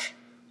garage,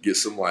 get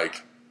some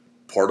like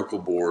particle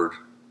board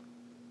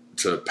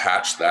to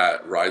patch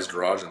that rise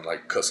garage and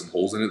like cut some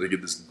holes in it. They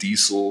get this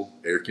diesel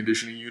air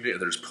conditioning unit,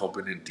 and they're just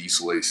pumping in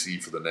diesel AC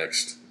for the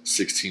next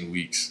 16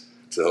 weeks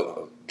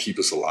to keep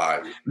us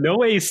alive.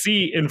 No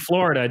AC in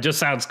Florida just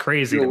sounds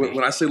crazy. You know,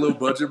 when I say low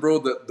budget, bro,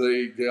 that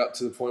they got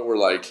to the point where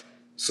like,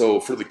 so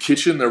for the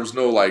kitchen, there was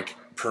no like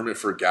permit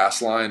for a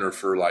gas line or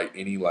for like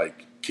any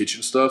like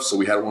kitchen stuff. So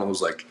we had one of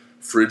those like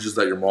fridges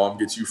that your mom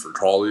gets you for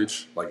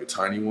college, like a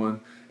tiny one,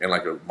 and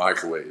like a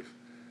microwave.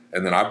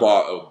 And then I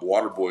bought a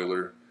water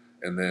boiler,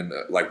 and then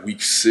like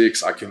week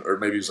 6, or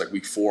maybe it was like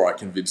week 4, I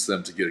convinced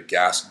them to get a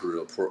gas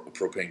grill, a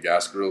propane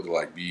gas grill, to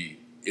like be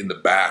in the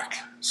back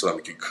so that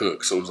we could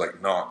cook. So it was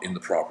like not in the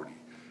property,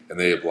 and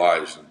they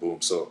obliged, and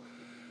boom. So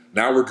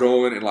now we're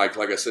going, and like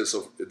I said,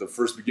 so at the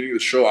first beginning of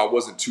the show, I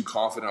wasn't too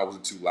confident, I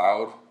wasn't too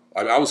loud.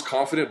 I was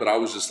confident, but I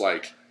was just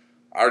like,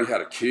 I already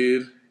had a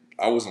kid.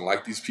 I wasn't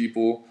like these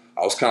people.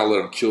 I was kind of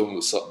letting them kill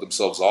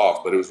themselves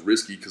off, but it was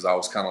risky because I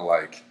was kind of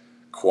like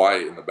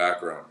quiet in the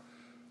background.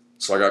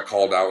 So I got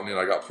called out, and then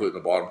I got put in the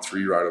bottom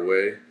 3 right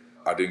away.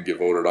 I didn't get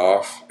voted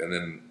off, and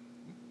then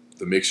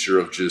the mixture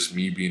of just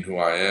me being who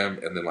I am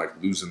and then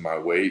like losing my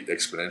weight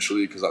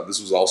exponentially, because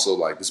this was also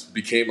like, this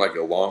became like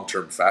a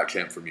long-term fat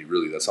camp for me,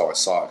 really. That's how I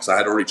saw it, because I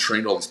had already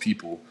trained all these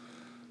people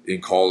in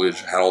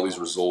college, had all these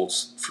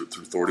results through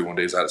 31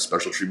 days. I had a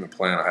special treatment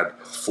plan. I had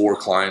 4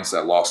 clients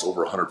that lost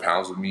over 100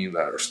 pounds with me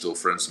that are still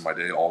friends to my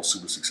day, all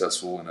super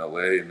successful in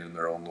LA and in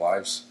their own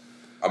lives.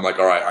 I'm like,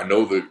 all right, I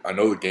know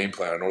the game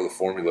plan, I know the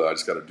formula, I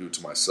just got to do it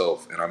to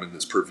myself. And I'm in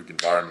this perfect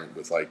environment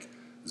with like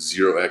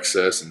 0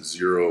 excess and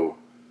 0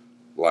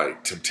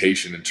 like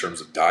temptation in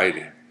terms of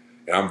dieting.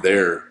 And I'm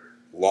there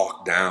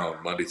locked down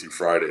Monday through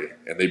Friday,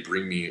 and they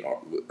bring me,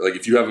 like,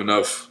 if you have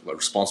enough like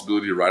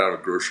responsibility to write out a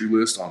grocery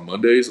list on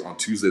Mondays, on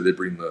Tuesday they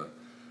bring the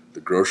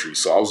groceries.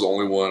 So I was the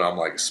only one. I'm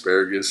like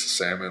asparagus,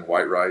 salmon,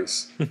 white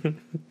rice,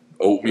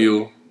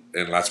 oatmeal,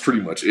 and that's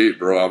pretty much it,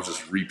 bro. I was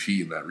just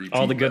repeating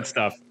all the good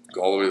stuff.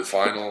 Go all the way to the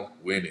final,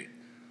 win it.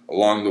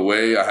 Along the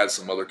way, I had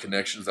some other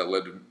connections that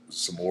led to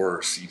some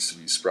more seeds to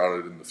be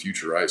sprouted in the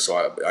future, right? So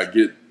I get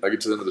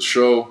to the end of the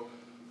show,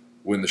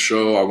 win the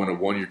show. I win a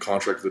 1-year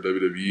contract with the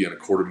WWE and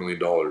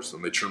 $250,000.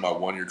 And they turn my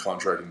 1-year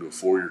contract into a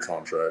 4-year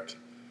contract.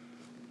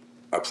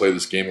 I play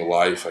this game of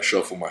life. I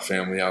shuffle my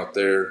family out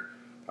there.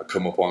 I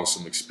come up on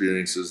some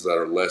experiences that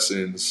are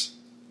lessons.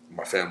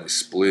 My family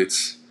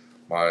splits.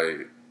 My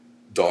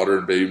daughter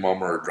and baby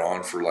mama are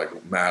gone for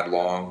like mad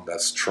long.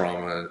 That's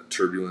trauma,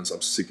 turbulence.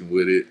 I'm sticking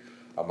with it.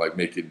 I'm like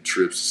making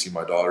trips to see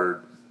my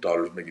daughter.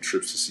 Daughter's making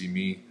trips to see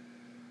me.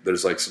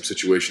 There's like some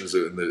situations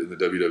in the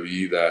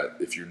WWE that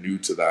if you're new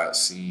to that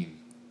scene,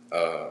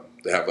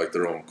 they have like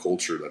their own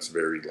culture that's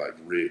very like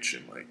rich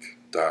and like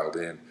dialed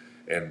in.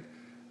 And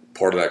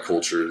part of that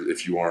culture,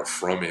 if you aren't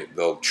from it,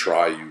 they'll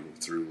try you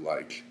through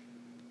like,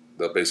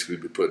 they'll basically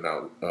be putting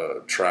out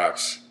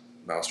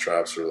mouse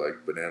traps or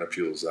like banana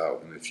peels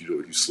out. And if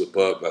you slip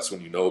up, that's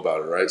when you know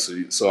about it, right?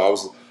 So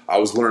I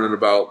was learning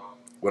about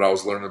what I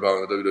was learning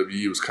about in the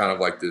WWE. It was kind of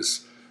like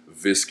this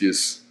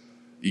viscous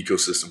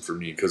ecosystem for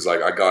me, because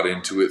like I got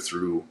into it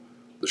through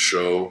the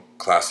show.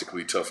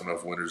 Classically, tough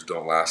enough winners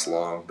don't last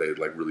long. They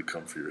like really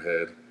come for your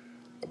head,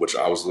 which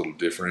I was a little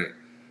different.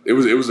 It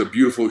was a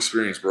beautiful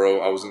experience, bro.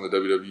 I was in the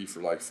WWE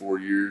for like 4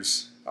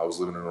 years. I was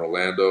living in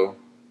Orlando.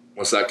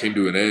 Once that came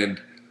to an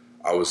end,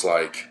 I was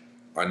like,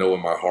 I know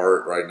in my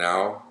heart right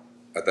now,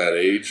 at that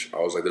age, I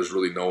was like, there's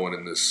really no one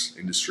in this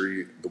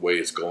industry, the way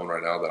it's going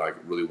right now, that I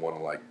really want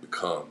to like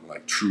become,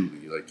 like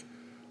truly. Like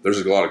there's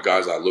a lot of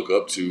guys I look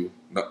up to.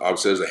 I would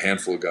say there's a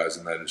handful of guys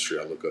in that industry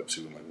I look up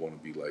to and like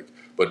want to be like.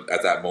 But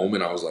at that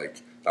moment, I was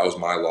like, that was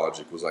my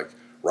logic. Was like,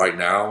 right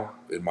now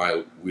in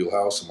my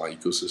wheelhouse, in my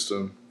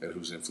ecosystem, and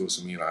who's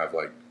influencing me and I have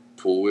like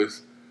pull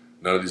with,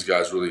 none of these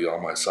guys really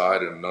on my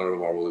side, and none of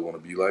them I really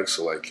want to be like.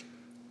 So like,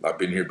 I've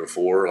been here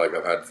before. Like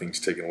I've had things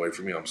taken away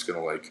from me. I'm just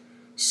gonna like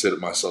set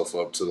myself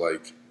up to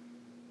like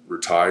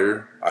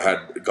retire. I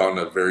had gotten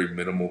a very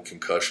minimal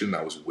concussion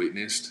that was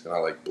witnessed, and I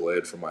like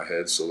bled from my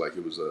head. So like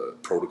it was a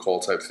protocol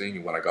type thing.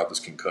 And when I got this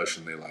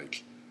concussion,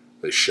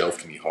 they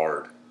shelved me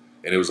hard,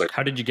 and it was like,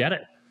 How did you get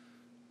it?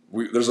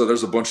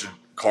 there's a bunch of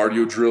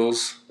cardio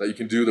drills that you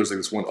can do. There's like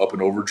this one up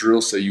and over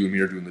drill. Say you and me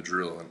are doing the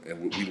drill,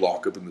 and we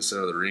lock up in the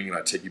center of the ring, and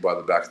I take you by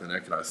the back of the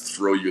neck, and I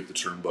throw you at the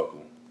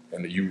turnbuckle,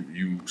 and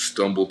you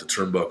stumble at the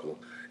turnbuckle.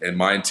 And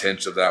my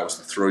intention of that was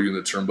to throw you in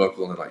the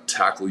turnbuckle and then like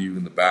tackle you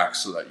in the back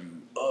so that you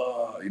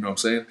know what I'm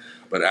saying?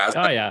 But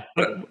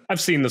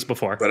I've seen this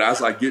before. But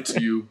as I get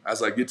to you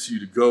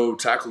to go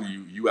tackle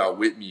you, you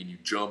outwit me and you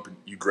jump and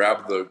you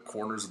grab the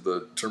corners of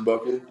the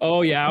turnbuckle.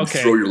 Oh yeah, okay.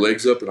 You throw your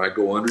legs up and I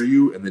go under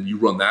you, and then you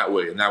run that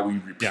way, and that way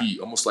you repeat,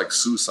 almost like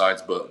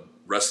suicides but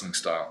wrestling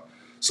style.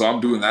 So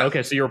I'm doing that.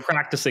 Okay, so you're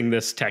practicing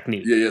this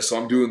technique. Yeah.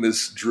 So I'm doing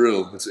this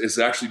drill. It's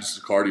actually just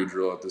a cardio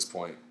drill at this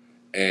point.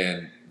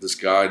 And this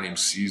guy named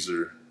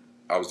Caesar,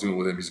 I was doing it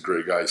with him. He's a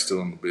great guy. He's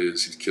still in the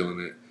biz. He's killing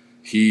it.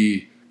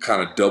 He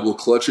kind of double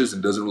clutches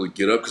and doesn't really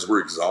get up because we're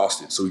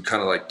exhausted. So he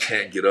kind of like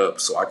can't get up.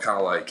 So I kind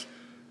of like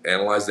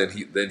analyze.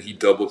 Then he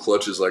double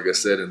clutches, like I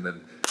said, and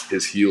then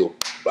his heel,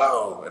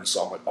 bow. And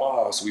so I'm like,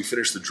 oh. So we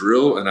finished the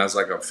drill, and as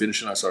like I'm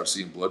finishing, I started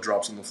seeing blood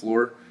drops on the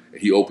floor.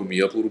 And he opened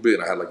me up a little bit,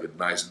 and I had like a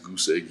nice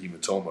goose egg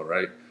hematoma,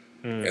 right?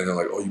 And they're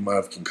like, oh, you might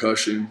have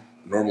concussion.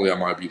 Normally I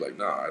might be like,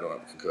 nah, I don't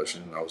have a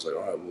concussion. And I was like,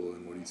 all right, well,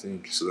 then what do you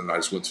think? So then I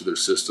just went through their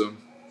system.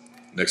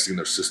 Next thing,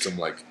 their system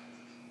like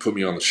put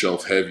me on the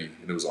shelf heavy,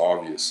 and it was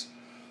obvious.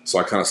 So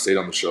I kind of stayed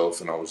on the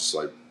shelf, and I was just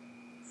like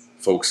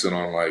focusing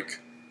on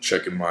like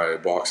checking my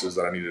boxes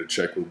that I needed to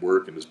check with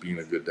work and just being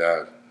a good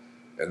dad.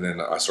 And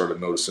then I started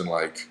noticing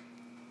like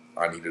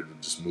I needed to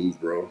just move,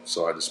 bro.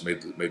 So I just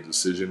made the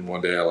decision.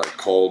 One day I like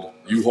called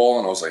U-Haul,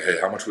 and I was like, hey,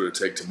 how much would it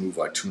take to move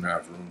like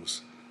 2.5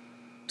 rooms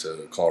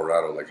to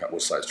Colorado? Like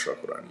what size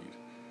truck would I need?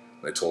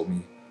 And they told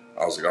me.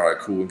 I was like, all right,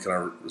 cool. And can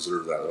I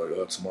reserve that? They're like,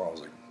 oh, tomorrow. I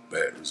was like,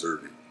 bet,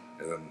 reserve it.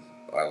 And then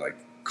I like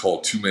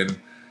called two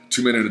men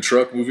in a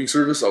truck moving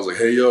service. I was like,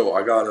 hey, yo,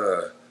 I got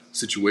a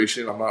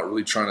situation. I'm not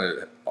really trying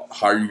to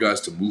hire you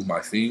guys to move my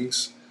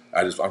things.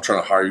 I'm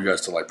trying to hire you guys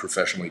to like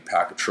professionally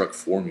pack a truck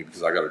for me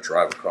because I got to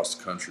drive across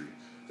the country.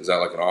 Is that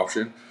like an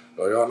option?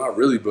 They're like, oh, not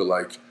really, but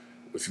like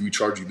if we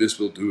charge you this,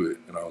 we'll do it.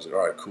 And I was like,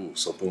 all right, cool.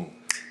 So boom,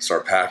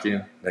 start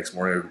packing. Next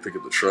morning, I go pick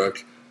up the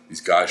truck.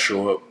 These guys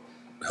show up,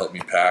 help me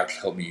pack,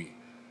 help me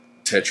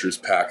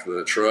Tetris pack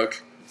the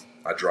truck.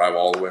 I drive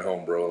all the way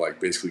home, bro.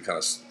 Like basically kind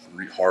of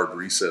hard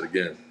reset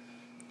again.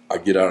 I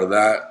get out of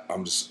that.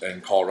 I'm just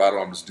in Colorado.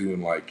 I'm just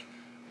doing like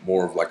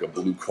more of like a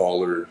blue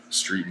collar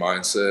street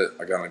mindset.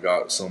 I kind of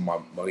got some of my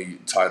money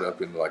tied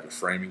up into like a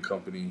framing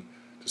company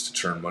just to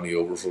turn money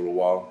over for a little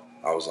while.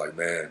 I was like,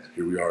 man,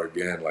 here we are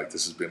again. Like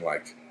this has been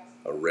like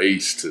a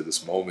race to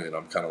this moment.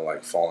 I'm kind of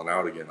like falling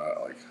out again.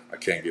 I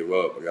can't give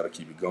up. I got to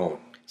keep it going.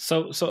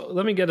 So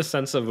let me get a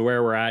sense of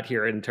where we're at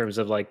here in terms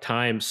of like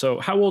time. So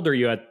how old are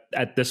you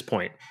at this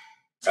point?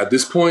 At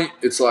this point,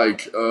 it's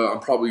like I'm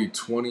probably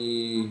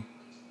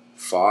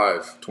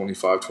 25,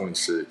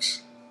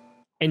 26.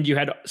 And you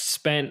had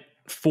spent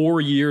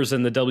 4 years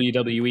in the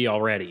WWE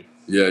already.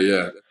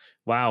 Yeah.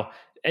 Wow.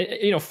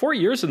 And, 4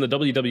 years in the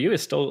WWE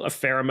is still a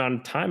fair amount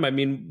of time. I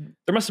mean,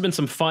 there must have been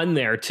some fun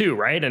there too,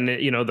 right? And,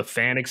 the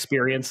fan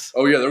experience.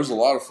 Oh, yeah, there was a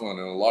lot of fun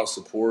and a lot of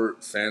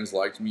support. Fans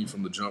liked me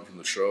from the jump from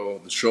the show.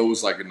 The show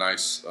was like a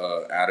nice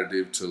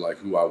additive to like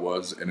who I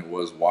was, and it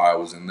was why I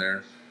was in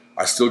there.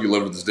 I still get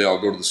love to this day.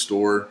 I'll go to the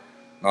store,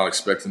 not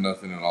expecting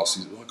nothing, and I'll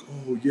see like,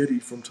 oh, Yeti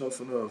from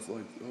Tough Enough.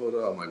 Like,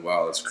 oh, I'm like,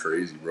 wow, that's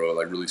crazy, bro.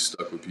 Like, really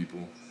stuck with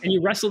people. And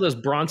you wrestled as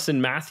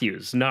Bronson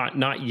Matthews, not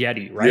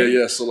Yeti, right?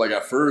 Yeah. So like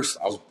at first,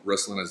 I was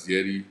wrestling as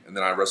Yeti, and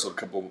then I wrestled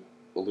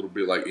a little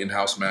bit like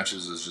in-house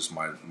matches as just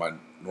my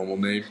normal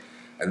name.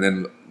 And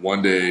then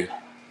one day,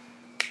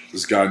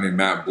 this guy named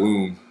Matt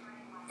Bloom,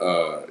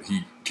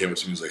 he came up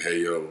to me and was like,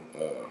 hey, yo,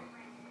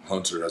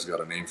 Hunter has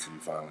got a name for you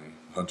finally.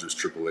 Hunter's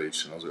Triple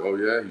H. And I was like, oh,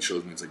 yeah? He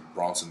shows me it's like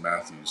Bronson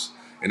Matthews.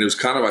 And it was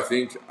kind of, I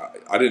think,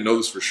 I didn't know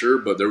this for sure,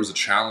 but there was a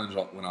challenge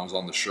when I was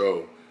on the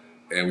show,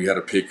 and we had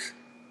to pick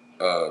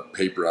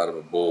paper out of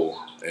a bowl,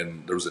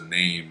 and there was a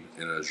name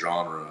in a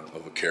genre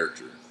of a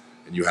character,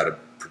 and you had to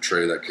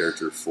portray that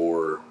character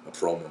for a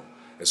promo.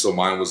 And so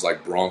mine was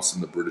like Bronson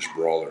the British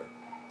Brawler.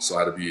 So I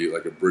had to be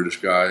like a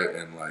British guy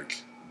and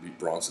like be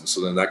Bronson.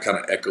 So then that kind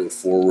of echoed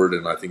forward,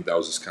 and I think that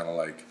was just kind of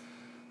like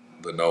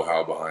the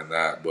know-how behind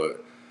that.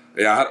 But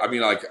yeah, I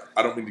mean, like,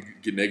 I don't mean to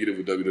get negative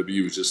with WWE.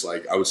 It was just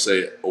like, I would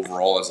say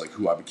overall as like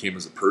who I became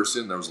as a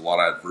person, there was a lot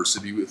of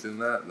adversity within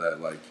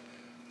that like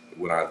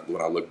when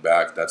I look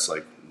back, that's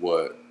like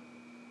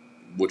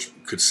which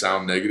could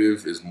sound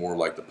negative is more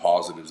like the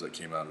positives that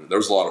came out of it. There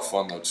was a lot of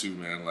fun though too,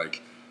 man.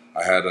 Like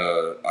I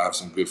have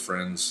some good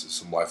friends,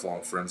 some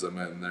lifelong friends I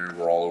met in there.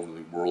 We're all over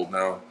the world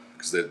now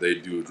because they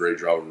do a great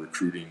job of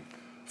recruiting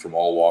from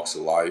all walks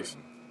of life.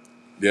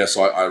 Yeah,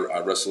 so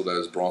I wrestled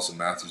as Bronson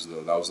Matthews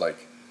though. That was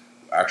like,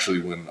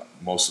 actually when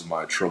most of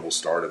my trouble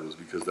started was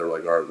because they were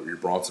like, all right, you're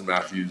Bronson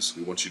Matthews.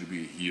 We want you to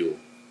be a heel,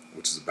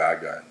 which is a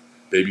bad guy.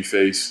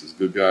 Babyface is a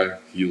good guy.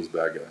 Heel is a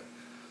bad guy.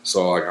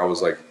 So like I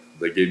was like,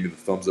 they gave me the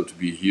thumbs up to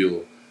be a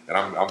heel, and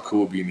I'm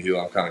cool being a heel.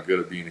 I'm kind of good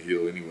at being a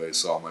heel anyway.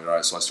 So I'm like, all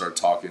right. So I started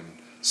talking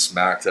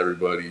smack to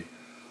everybody.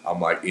 I'm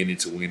like in it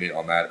to win it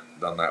on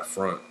that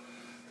front.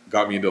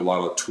 Got me into a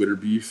lot of Twitter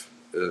beef.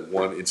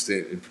 One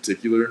incident in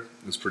particular,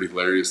 it was pretty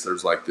hilarious.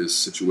 There's like this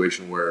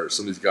situation where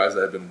some of these guys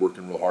that have been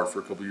working real hard for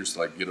a couple of years to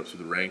like get up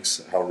through the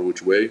ranks, however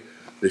which way,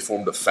 they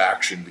formed a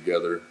faction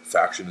together.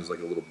 Faction is like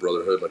a little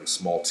brotherhood, like a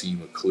small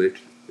team, a clique,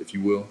 if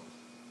you will.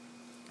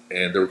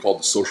 And they were called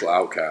the Social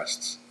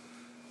Outcasts.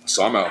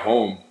 So I'm at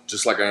home,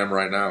 just like I am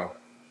right now,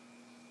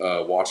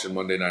 watching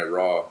Monday Night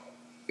Raw,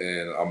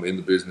 and I'm in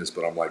the business,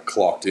 but I'm like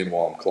clocked in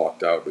while I'm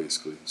clocked out,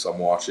 basically. So I'm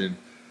watching,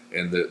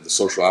 and the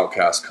Social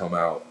Outcasts come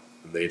out,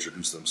 and they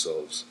introduce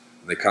themselves.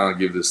 And they kind of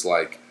give this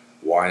like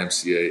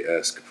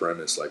YMCA-esque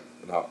premise, like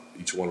not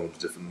each one of them is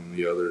different than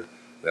the other.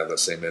 They have that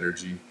same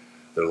energy.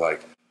 They're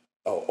like,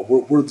 oh,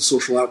 we're the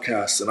Social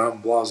Outcasts, and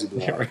I'm blah,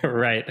 blah.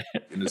 Right.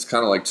 And it's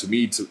kind of like, to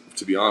me,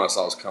 to be honest,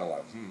 I was kind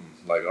of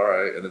like, all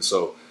right. And then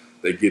so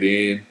they get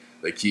in,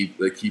 they keep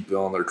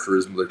on their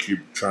charisma, they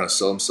keep trying to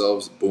sell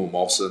themselves. Boom,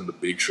 all of a sudden the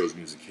Big Show's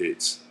music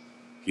hits.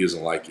 He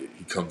doesn't like it.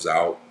 He comes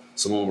out.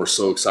 Some of them are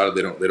so excited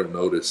they don't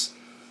notice.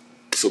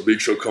 So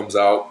Big Show comes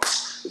out,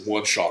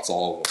 one shots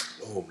all of them.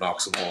 Oh,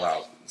 knocks them all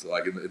out. So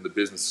like in the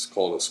business, it's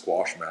called a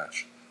squash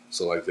match.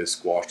 So like they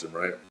squashed him,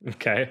 right?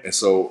 Okay. And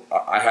so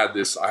I had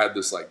this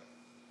like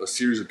a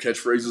series of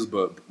catchphrases,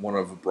 but one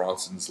of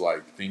Bronson's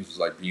like things was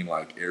like being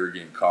like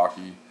arrogant and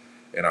cocky.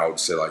 And I would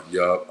say like,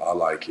 yup, I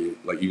like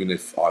it. Like even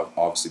if I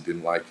obviously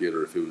didn't like it,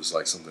 or if it was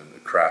like something, a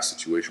crass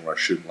situation where I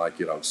shouldn't like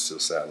it, I would still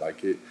say I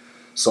like it.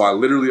 So I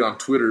literally on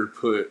Twitter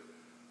put,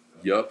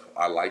 yup,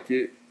 I like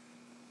it,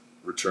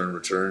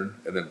 return,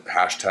 and then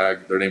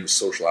hashtag, their name is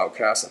Social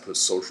Outcasts. I put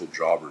social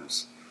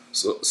jobbers.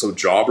 So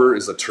jobber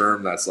is a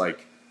term that's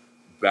like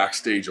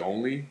backstage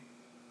only,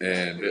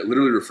 and it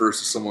literally refers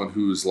to someone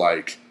who's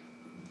like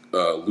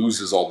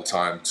loses all the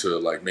time to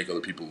like make other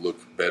people look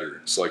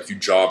better. So like if you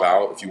job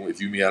out, if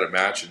you meet at a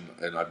match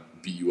and I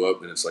beat you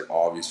up and it's like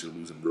obvious you're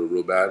losing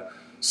real bad,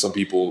 some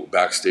people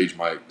backstage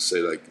might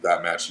say like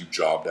that match you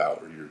jobbed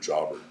out or you're a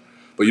jobber,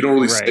 but you don't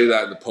really say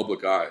that in the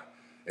public eye.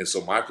 And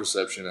so my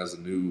perception as a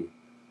new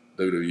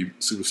WWE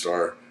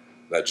superstar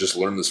that just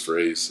learned this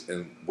phrase,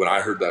 and when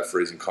I heard that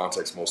phrase in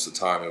context most of the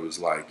time, it was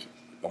like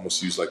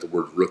almost used like the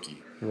word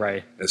rookie.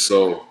 Right. And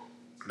so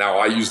now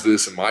I use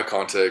this in my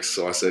context,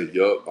 so I say,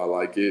 yup, I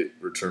like it,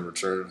 return,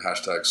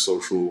 hashtag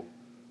social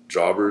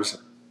jobbers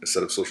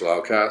instead of social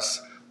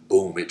outcasts.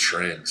 Boom, it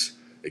trends.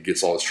 It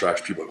gets all this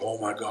traction. People are like,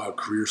 oh my God,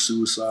 career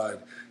suicide.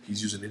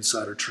 He's using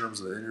insider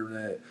terms on the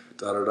internet,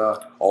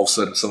 da-da-da. All of a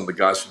sudden, some of the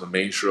guys from the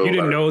main show. You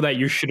didn't know that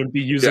you shouldn't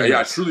be using Yeah,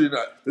 I truly did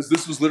not.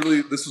 This was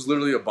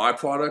literally a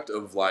byproduct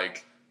of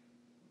like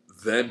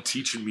them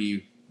teaching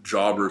me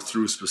jobber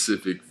through a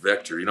specific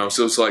vector, you know.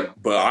 So it's like,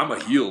 but I'm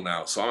a heel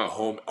now, so I'm at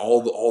home.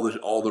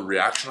 All the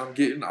reaction I'm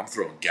getting, I'm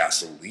throwing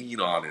gasoline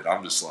on it.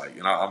 I'm just like,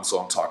 and I'm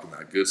talking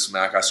that good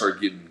smack. I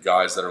start getting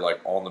guys that are like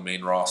on the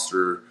main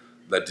roster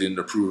that didn't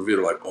approve of it,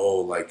 or like,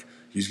 oh, like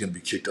he's gonna be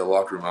kicked out of the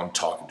locker room. I'm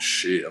talking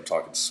shit. I'm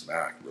talking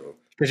smack, bro.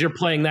 Because you're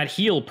playing that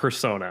heel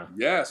persona.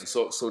 Yes.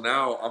 So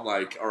now I'm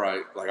like, all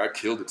right, like I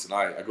killed it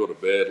tonight. I go to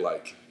bed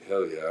like,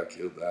 hell yeah, I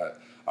killed that.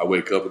 I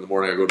wake up in the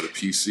morning. I go to the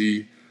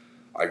PC.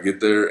 I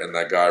get there, and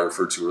that guy I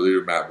referred to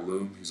earlier, Matt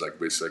Bloom, he's like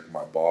basically like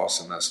my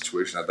boss in that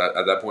situation. At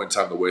that point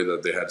in time, the way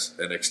that they had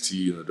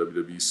NXT and the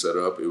WWE set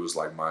up, it was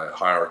like my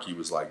hierarchy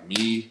was like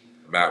me,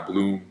 Matt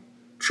Bloom,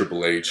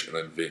 Triple H, and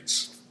then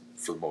Vince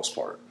for the most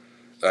part.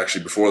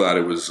 Actually, before that,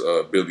 it was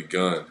Billy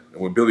Gunn.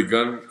 And when Billy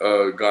Gunn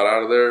got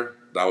out of there,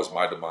 that was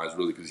my demise,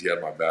 really, because he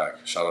had my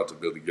back. Shout out to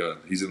Billy Gunn.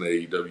 He's in the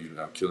AEW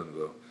now, killing it,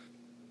 though.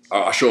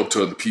 I show up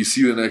to the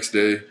PC the next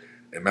day,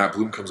 and Matt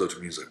Bloom comes up to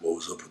me. He's like, what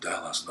was up with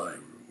that last night?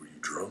 Were you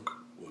drunk?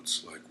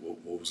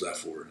 What was that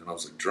for? And I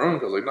was like,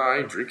 drunk? I was like, nah, I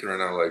ain't drinking right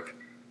now. Like,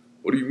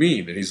 what do you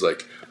mean? And he's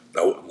like,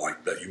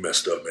 that you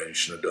messed up, man. You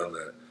shouldn't have done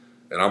that.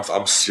 And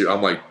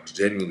I'm like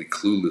genuinely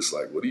clueless.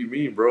 Like, what do you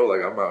mean, bro?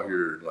 Like, I'm out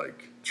here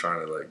like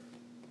trying to like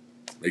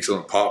make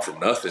something pop from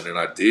nothing, and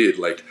I did.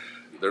 Like,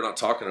 they're not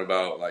talking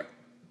about like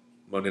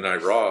Monday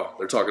Night Raw.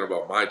 They're talking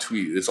about my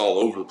tweet. It's all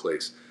over the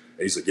place.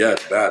 And he's like, yeah,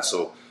 it's bad.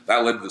 So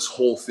that led to this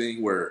whole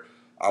thing where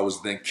I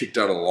was then kicked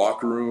out of the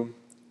locker room.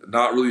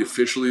 Not really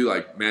officially,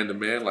 like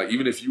man-to-man. Like,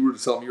 even if you were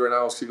to tell me right now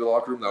I was kicked out of the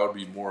locker room, that would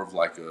be more of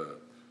like a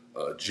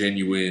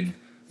genuine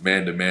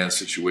man-to-man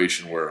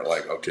situation where,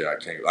 like, okay,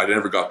 I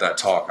never got that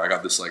talk. I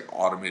got this, like,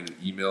 automated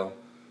email,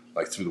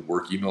 like, through the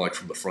work email, like,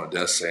 from the front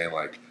desk saying,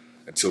 like,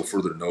 until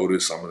further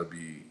notice, I'm going to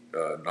be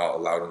not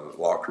allowed in the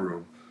locker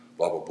room,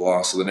 blah, blah,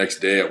 blah. So the next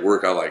day at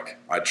work,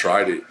 I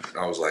tried it, and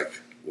I was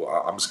like,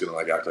 well, I'm just going to,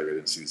 like, act like I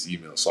didn't see this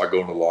email. So I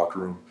go in the locker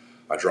room,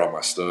 I drop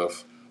my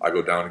stuff, I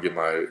go down and get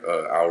my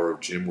hour of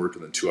gym work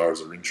and then 2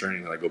 hours of ring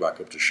training. Then I go back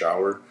up to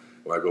shower.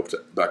 When I go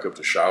back up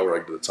to shower, I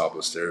get to the top of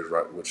the stairs,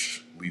 right,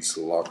 which leads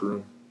to the locker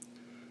room.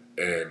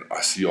 and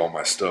I see all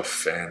my stuff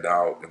fanned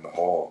out in the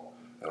hall,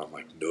 and I'm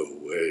like, no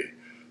way.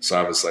 So I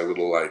have this like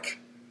little like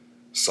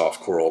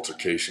softcore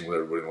altercation with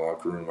everybody in the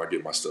locker room. I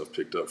get my stuff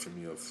picked up from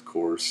me, of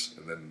course,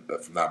 and then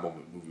from that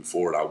moment moving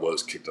forward, I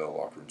was kicked out of the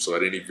locker room. So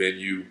at any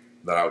venue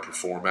that I would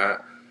perform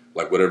at,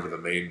 like whatever the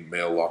main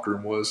male locker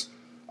room was,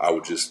 I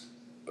would just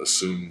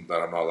assume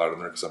that I'm not allowed in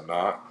there because I'm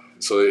not.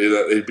 So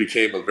it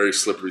became a very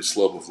slippery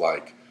slope of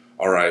like,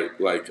 all right,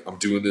 like I'm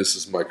doing this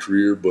as my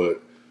career,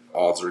 but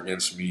odds are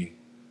against me,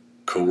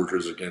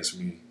 coworkers are against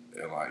me,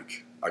 and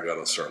like I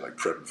gotta start like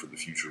prepping for the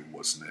future.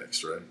 What's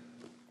next, right?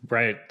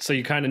 Right. So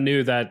you kind of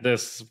knew that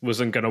this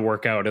wasn't going to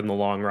work out in the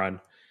long run.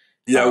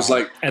 Yeah, it was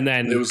like, and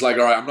then it was like,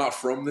 all right, I'm not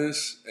from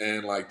this,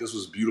 and like this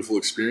was a beautiful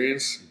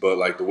experience, but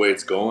like the way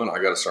it's going, I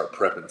got to start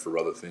prepping for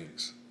other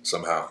things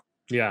somehow.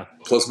 Yeah.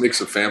 Plus, mix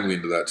a family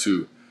into that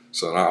too.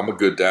 So I'm a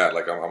good dad.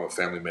 Like I'm a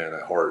family man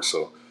at heart.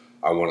 So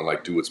I want to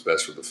like do what's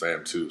best for the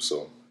fam too.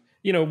 So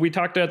we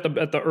talked at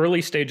the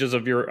early stages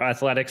of your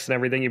athletics and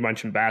everything. You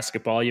mentioned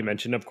basketball. You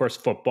mentioned, of course,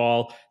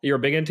 football that you're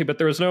big into. But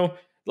there was no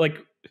like.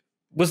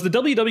 Was the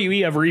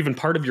WWE ever even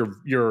part of your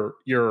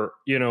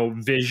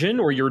vision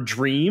or your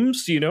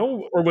dreams?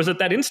 Or was it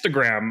that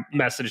Instagram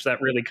message that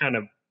really kind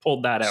of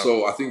pulled that out?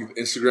 So I think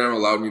Instagram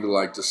allowed me to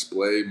like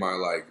display my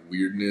like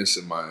weirdness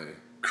and my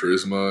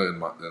charisma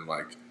and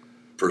like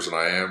person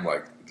I am,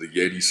 like the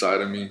Yeti side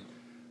of me,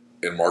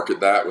 and market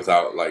that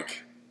without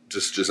like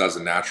just as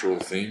a natural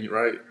thing,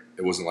 right?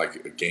 It wasn't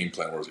like a game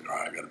plan where I was like, all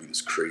right, I got to be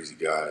this crazy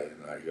guy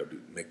and I got to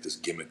make this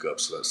gimmick up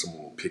so that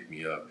someone will pick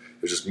me up.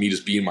 It was just me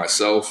just being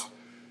myself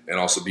and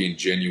also being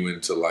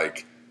genuine to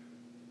like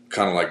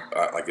kind of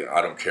like an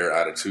I don't care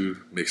attitude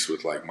mixed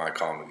with like my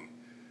comedy.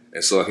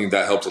 And so I think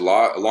that helped a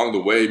lot along the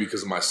way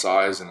because of my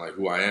size and like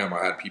who I am.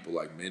 I had people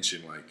like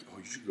mention like, oh,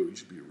 you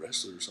should be a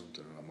wrestler or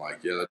something. And I'm like,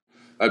 yeah,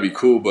 that'd be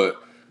cool.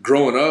 But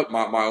growing up,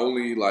 my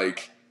only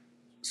like,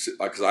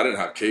 because I didn't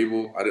have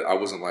cable, I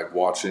wasn't like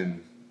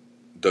watching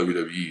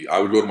WWE. I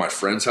would go to my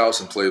friend's house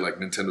and play like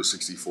Nintendo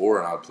 64,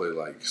 and I would play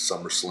like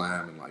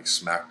SummerSlam and like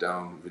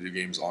SmackDown video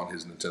games on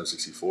his Nintendo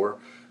 64.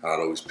 And I'd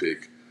always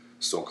pick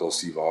Stone Cold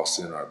Steve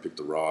Austin, or I'd pick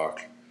The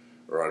Rock,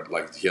 or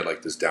he had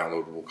like this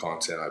downloadable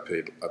content. I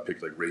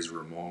picked like Razor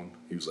Ramon.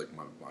 He was like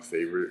my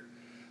favorite.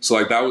 So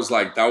like that was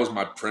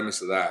my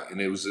premise of that, and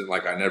it wasn't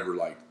like I never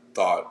like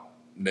thought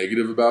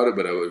negative about it,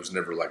 but it was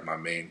never like my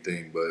main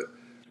thing.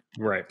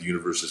 But right, the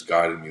universe just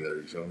guided me there.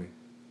 You feel me?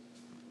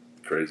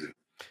 Crazy.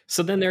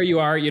 So then there you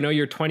are,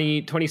 you're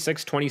 20,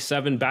 26,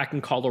 27, back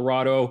in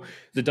Colorado.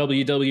 The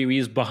WWE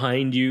is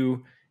behind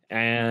you,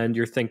 and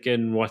you're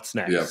thinking, what's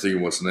next? Yeah, I'm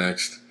thinking, what's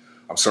next?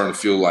 I'm starting to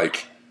feel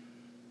like,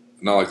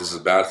 not like this is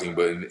a bad thing,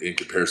 but in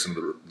comparison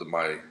to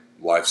my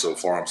life so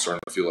far, I'm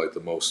starting to feel like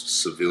the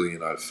most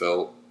civilian I've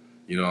felt.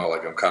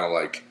 Like I'm kind of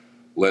like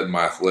letting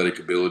my athletic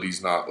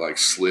abilities not like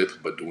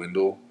slip, but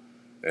dwindle.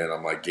 And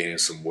I'm like gaining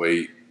some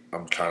weight.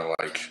 I'm kind of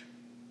like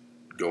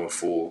going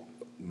full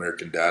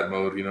American Dad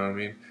mode, you know what I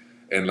mean?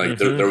 And like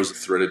there was a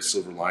threaded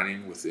silver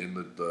lining within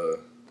the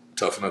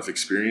Tough Enough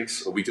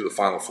experience. A week of the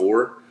Final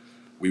Four,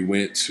 we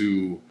went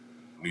to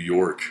New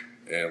York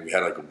and we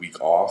had like a week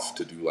off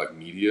to do like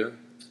media.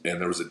 And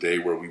there was a day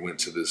where we went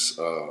to this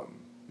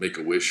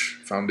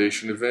Make-A-Wish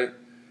Foundation event,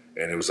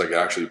 and it was like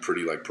actually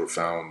pretty like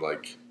profound,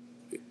 like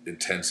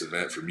intense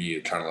event for me.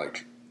 It kind of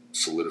like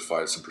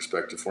solidified some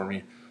perspective for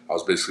me. I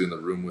was basically in the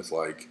room with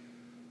like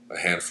a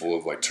handful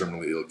of like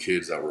terminally ill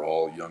kids that were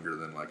all younger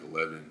than like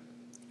 11,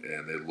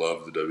 and they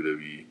loved the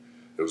WWE.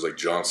 It was like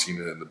John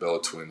Cena and the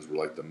Bella Twins were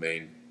like the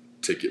main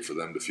ticket for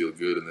them to feel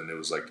good, and then it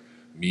was like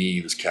me,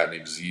 this cat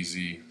named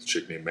Zizi, this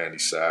chick named Mandy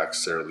Sachs,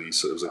 Sarah Lee.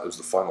 So it was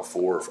the Final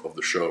Four of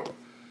the show,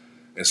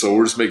 and so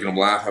we're just making them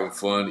laugh, having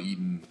fun,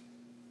 eating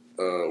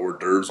hors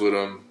d'oeuvres with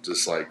them,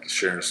 just like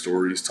sharing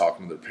stories,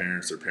 talking to their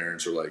parents. Their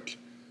parents are like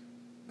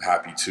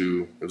happy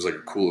too. It was like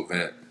a cool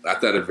event.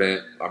 At that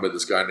event, I met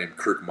this guy named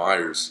Kirk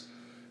Myers.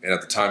 And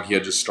at the time, he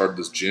had just started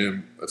this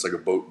gym. It's like a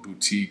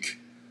boutique,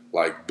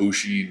 like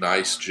bushy,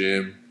 nice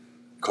gym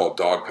called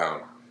Dog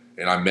Pound.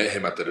 And I met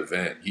him at that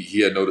event.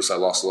 He had noticed I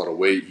lost a lot of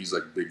weight. He's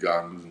like a big guy,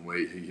 I'm losing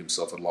weight. He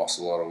himself had lost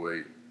a lot of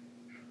weight.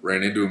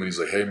 Ran into him and he's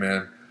like, hey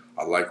man,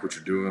 I like what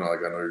you're doing. I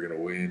know you're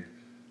gonna win.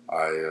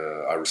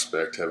 I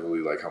respect heavily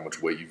like how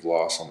much weight you've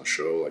lost on the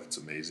show. Like it's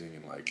amazing.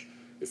 And like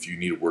if you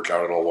need to work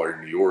out at all while you're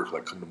in New York,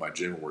 like come to my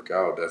gym and work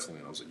out, definitely.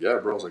 And I was like, yeah,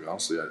 bro. I was like,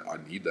 honestly, I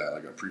need that.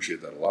 Like I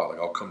appreciate that a lot. Like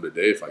I'll come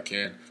today if I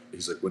can.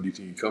 He's like, when do you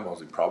think you come? I was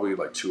like, probably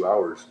like 2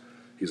 hours.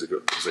 He's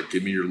like,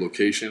 give me your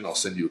location. I'll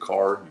send you a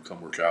car. You come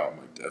work out. I'm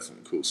like,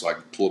 definitely cool. So I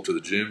pull up to the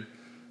gym,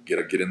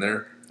 get in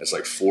there. It's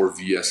like 4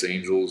 VS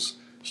Angels,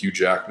 Hugh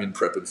Jackman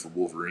prepping for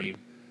Wolverine,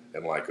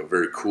 and like a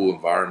very cool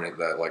environment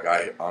that like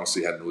I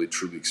honestly hadn't really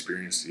truly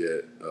experienced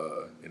yet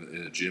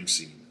in a gym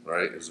scene.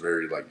 Right? It was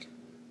very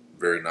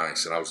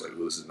nice, and I was like,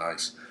 "Oh, this is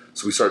nice."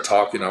 So we start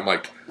talking.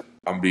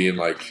 I'm being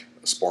like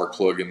a spark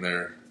plug in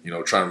there,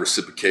 trying to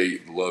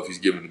reciprocate the love he's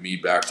giving to me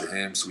back to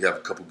him. So we have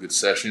a couple good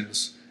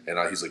sessions, and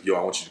he's like, "Yo,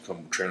 I want you to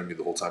come train with me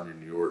the whole time you're in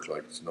New York.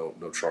 Like, it's no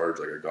charge.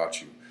 Like, I got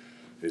you."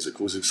 And he's like,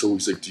 "Cool."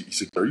 He's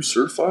like, "Are you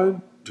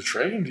certified?" to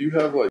train, do you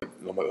have like,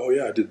 and I'm like, oh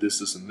yeah, I did this,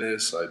 this, and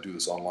this. I do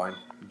this online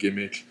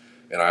gimmick,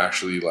 and I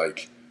actually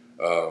like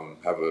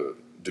have a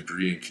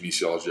degree in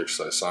kinesiology,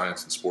 exercise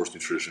science, and sports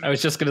nutrition. I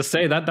was just gonna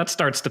say that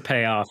starts to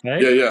pay off, eh?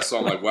 Yeah. So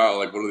I'm like, wow,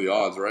 like what are the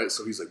odds, right?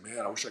 So he's like,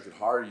 man, I wish I could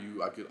hire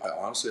you.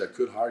 Honestly, I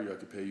could hire you. I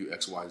could pay you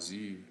X, Y,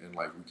 Z, and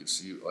like we could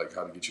see like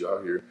how to get you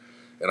out here.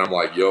 And I'm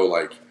like, yo,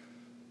 like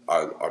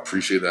I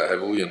appreciate that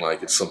heavily, and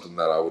like it's something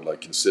that I would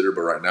like consider.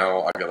 But right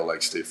now, I gotta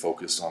like stay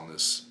focused on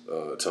this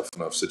tough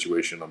enough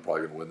situation. I'm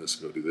probably gonna win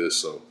this and go do this.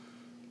 So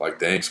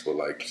like, thanks, but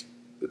like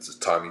it's the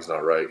timing's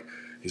not right.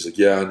 He's like,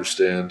 yeah, I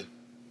understand.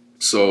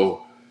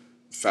 So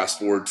fast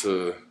forward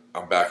to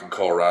I'm back in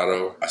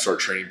Colorado. I start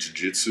training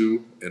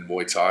jiu-jitsu and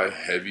Muay Thai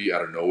heavy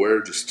out of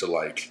nowhere just to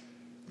like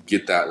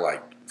get that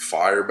like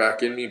fire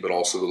back in me, but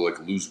also to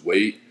like lose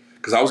weight.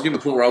 Because I was getting to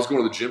the point where I was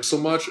going to the gym so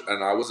much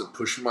and I wasn't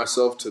pushing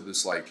myself to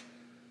this like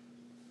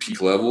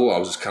peak level. I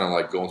was just kind of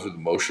like going through the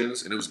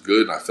motions, and it was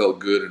good and I felt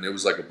good and it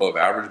was like above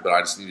average, but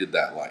I just needed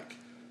that like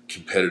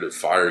competitive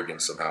fire again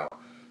somehow.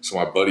 So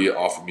my buddy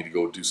offered me to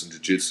go do some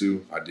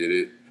jiu-jitsu. I did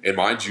it. And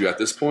mind you, at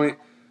this point,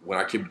 when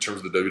I came to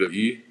terms with the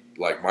WWE,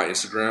 like my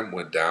Instagram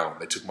went down.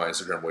 They took my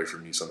Instagram away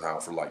from me somehow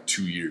for like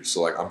 2 years.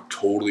 So like I'm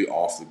totally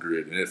off the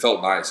grid, and it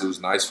felt nice. It was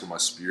nice for my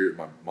spirit,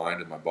 my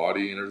mind, and my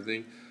body and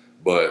everything.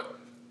 But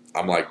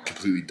I'm like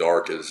completely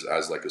dark as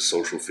like a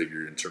social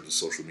figure in terms of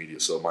social media.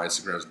 So my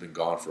Instagram has been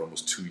gone for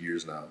almost 2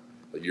 years now,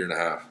 a year and a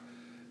half.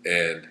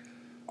 And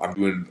I'm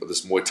doing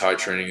this Muay Thai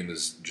training and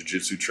this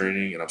jiu-jitsu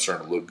training, and I'm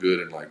starting to look good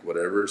and like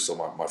whatever. So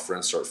my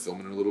friends start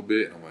filming it a little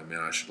bit, and I'm like, man,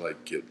 I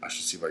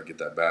should see if I can get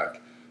that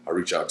back. I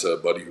reach out to a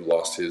buddy who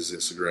lost his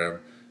Instagram.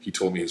 He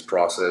told me his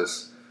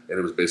process, and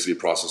it was basically a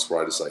process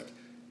where I just like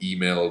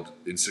emailed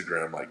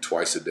Instagram like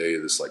twice a day,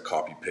 this like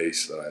copy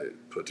paste that I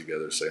put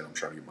together saying I'm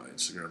trying to get my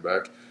Instagram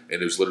back. And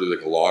it was literally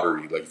like a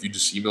lottery. Like if you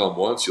just email them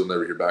once, you'll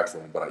never hear back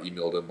from them. But I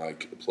emailed them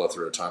like a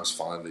plethora of times.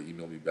 Finally, they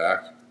emailed me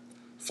back.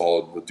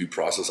 Followed the due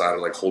process. I had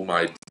to like hold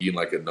my ID and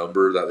like a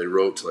number that they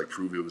wrote to like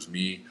prove it was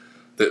me.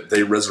 That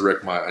they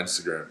resurrect my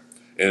Instagram.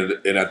 And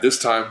at this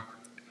time,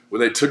 when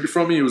they took it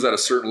from me, it was at a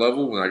certain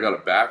level. When I got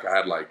it back, I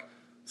had like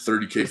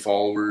 30K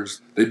followers.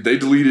 They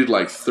deleted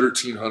like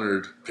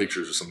 1,300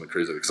 pictures or something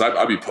crazy. Because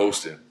I'd be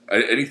posting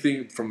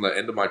anything from the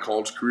end of my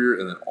college career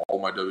and then all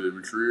my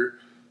WWE career.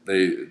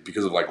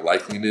 Because of like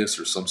likeliness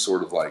or some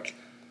sort of like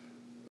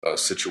a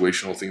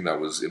situational thing that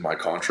was in my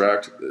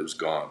contract, it was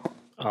gone.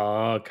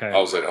 Oh, okay. I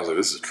was like,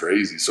 this is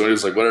crazy. So it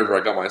was like, whatever.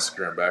 I got my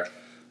Instagram back.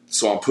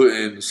 So I'm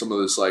putting some of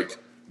this like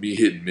me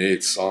hitting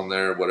mitts on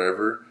there,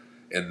 whatever.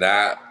 And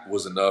that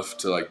was enough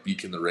to like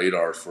beacon the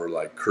radar for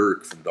like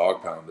Kirk from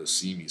Dog Pound to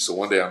see me. So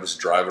one day I'm just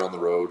driving on the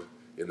road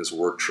in this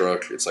work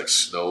truck. It's like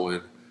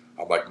snowing.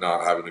 I'm like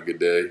not having a good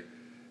day.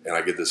 And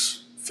I get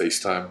this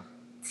FaceTime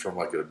from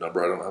like a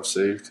number I don't have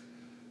saved.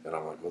 And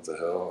I'm like, what the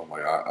hell?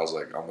 I was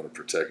like, I'm going to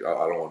protect. I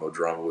don't want no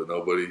drama with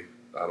nobody.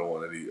 I don't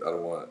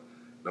want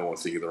no one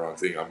thinking the wrong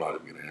thing. I'm not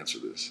even going to answer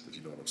this, if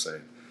you know what I'm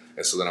saying.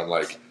 And so then I'm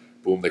like,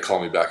 boom, they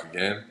call me back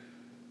again.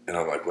 And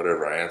I'm like,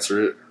 whatever, I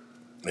answer it.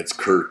 It's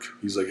Kirk.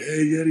 He's like,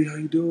 hey, Yeti, how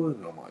you doing?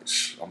 And I'm like,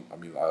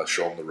 I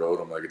show him the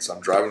road. I'm like,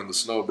 I'm driving in the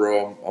snow,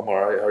 bro. I'm all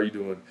right. How are you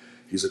doing?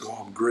 He's like,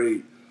 oh, I'm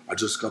great. I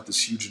just got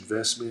this huge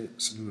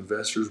investment, some new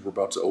investors. We're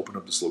about to open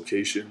up this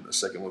location, a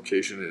second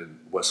location in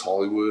West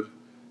Hollywood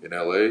in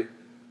LA.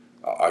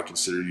 I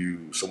consider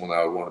you someone that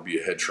I would want to be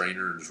a head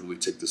trainer and just really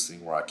take this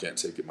thing where I can't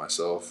take it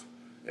myself.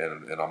 And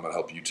I'm going to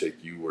help you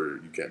take you where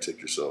you can't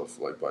take yourself,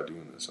 like by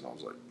doing this. And I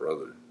was like,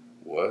 brother,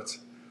 what?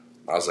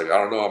 I was like, I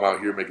don't know. I'm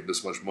out here making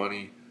this much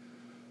money.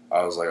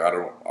 I was like,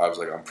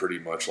 I'm pretty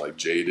much like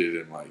jaded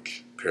and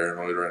like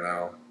paranoid right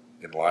now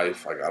in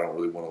life. Like, I don't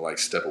really want to like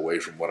step away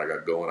from what I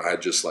got going. I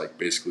had just like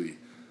basically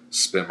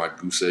spent my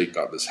goose egg,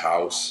 got this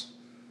house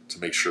to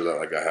make sure that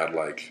like I had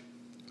like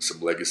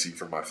some legacy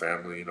for my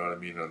family, you know what I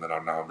mean? And then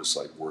I'm just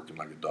like working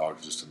like a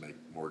dog just to make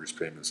mortgage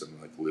payments and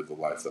like live the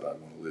life that I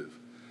want to live.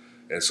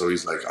 And so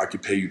he's like, I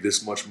could pay you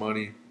this much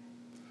money.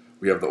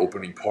 We have the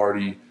opening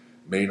party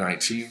May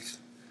 19th.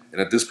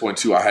 And at this point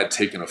too, I had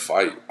taken a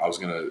fight. I was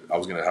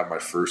gonna have my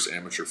first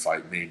amateur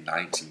fight May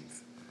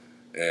 19th.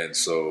 And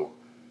so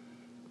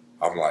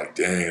I'm like,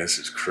 dang, this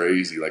is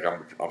crazy. Like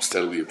I'm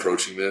steadily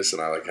approaching this,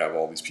 and I like have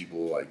all these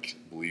people like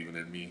believing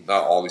in me.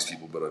 Not all these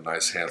people, but a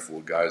nice handful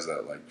of guys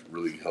that like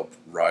really help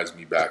rise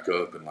me back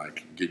up and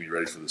like get me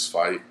ready for this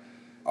fight.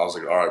 I was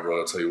like, all right, bro,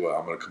 I'll tell you what,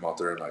 I'm gonna come out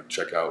there and like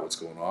check out what's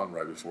going on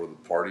right before the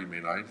party, May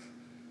 9th,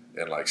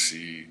 and like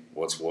see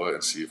what's what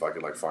and see if I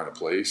could like find a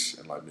place,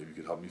 and like maybe you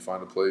could help me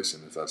find a place,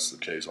 and if that's the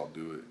case, I'll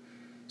do it.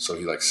 So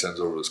he like sends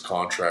over this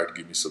contract,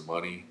 give me some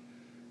money,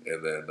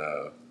 and then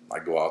I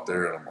go out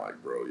there and I'm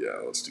like, bro,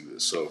 yeah, let's do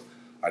this. So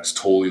I just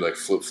totally like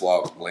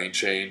flip-flop, lane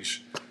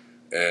change,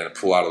 and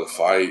pull out of the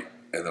fight,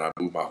 and then I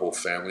moved my whole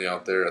family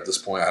out there. At this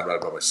point, I had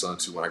right by my son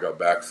too. When I got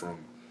back from,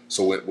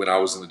 so when I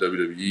was in the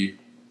WWE,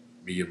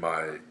 me and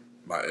my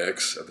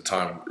ex at the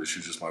time, she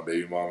was just my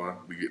baby mama.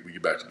 We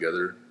get back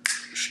together.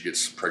 She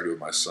gets pregnant with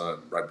my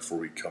son right before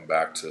we come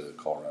back to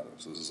Colorado.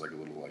 So this is like a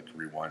little like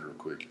rewind real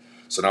quick.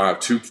 So now I have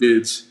 2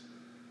 kids.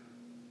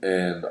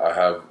 and I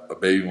have a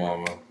baby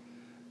mama,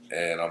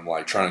 and I'm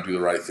like trying to do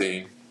the right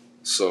thing.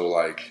 So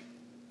like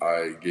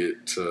I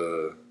get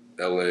to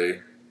LA,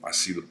 I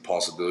see the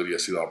possibility, I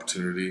see the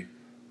opportunity,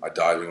 I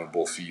dive in on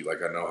both feet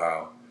like I know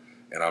how,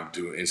 and I'm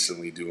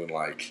instantly doing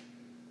like,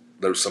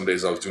 there were some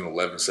days I was doing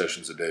 11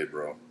 sessions a day,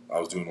 bro. I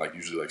was doing like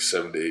usually like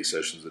 7 to 8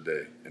 sessions a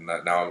day, and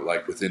now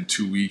like within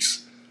 2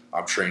 weeks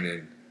I'm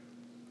training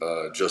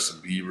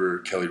Justin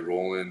Bieber, Kelly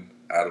Rowland,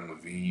 Adam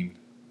Levine,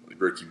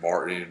 Ricky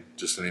Martin,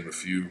 just to name a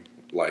few.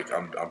 Like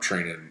I'm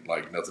training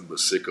like nothing but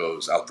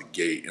sickos out the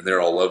gate, and they're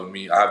all loving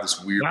me. I have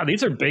this weird. Wow,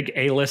 these are big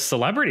A-list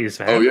celebrities,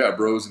 man. Oh yeah,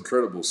 bro, it's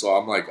incredible. So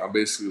I'm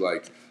basically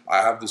like,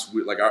 I have this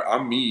weird, like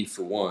I'm me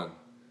for one,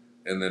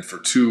 and then for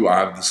two I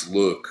have this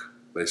look,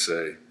 they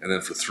say, and then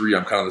for three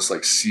I'm kind of this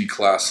like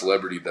C-class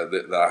celebrity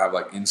that I have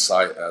like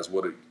insight as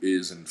what it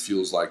is and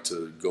feels like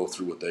to go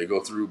through what they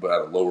go through, but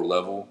at a lower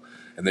level,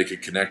 and they can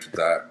connect with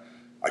that.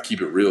 I keep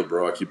it real,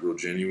 bro. I keep it real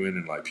genuine,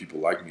 and like people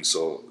like me.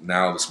 So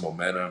now this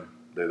momentum,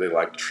 they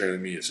like to train with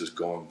me. It's just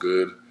going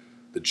good.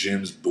 The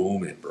gym's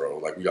booming, bro.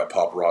 Like we got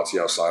paparazzi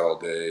outside all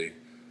day.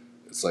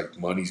 It's like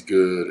money's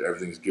good,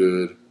 everything's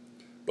good.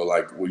 But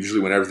like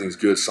usually when everything's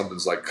good,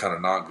 something's like kind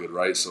of not good,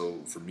 right? So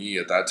for me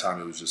at that time,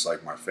 it was just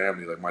like my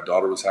family. Like my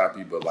daughter was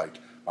happy, but like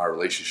my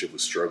relationship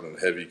was struggling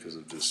heavy because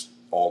of just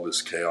all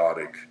this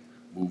chaotic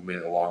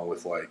movement along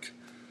with like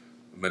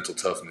mental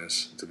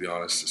toughness, to be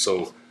honest.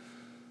 So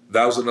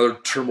that was another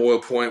turmoil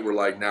point where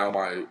like now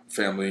my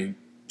family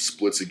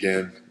splits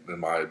again, and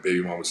my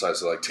baby mom decides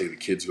to like take the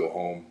kids, go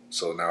home.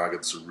 So now I get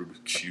this Rubik's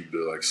Cube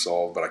to like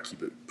solve, but I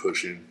keep it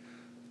pushing.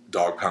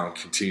 Dog pound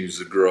continues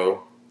to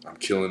grow. I'm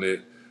killing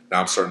it. Now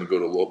I'm starting to go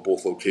to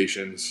both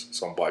locations.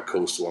 So I'm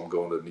bi-coastal. I'm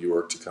going to New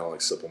York to kind of like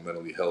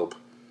supplementally help,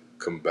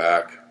 come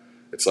back.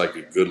 It's like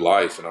a good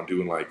life, and I'm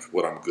doing like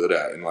what I'm good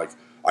at. And like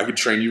I could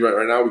train you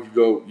right now. We could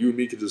go. You and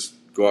me could just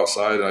go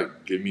outside and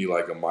like give me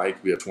like a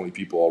mic. We have 20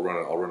 people. I'll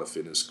run a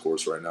fitness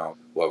course right now.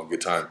 We'll have a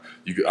good time.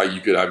 You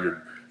could have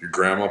your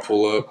grandma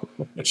pull up,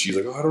 and she's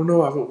like, oh, I don't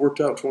know, I haven't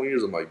worked out in 20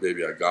 years. I'm like,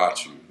 baby, I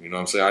got you. You know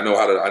what I'm saying? I know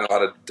how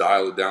to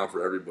dial it down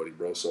for everybody,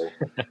 bro. So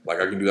like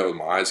I can do that with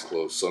my eyes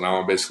closed. So now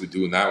I'm basically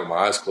doing that with my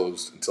eyes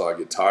closed until I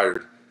get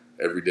tired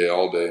every day,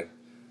 all day.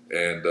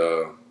 And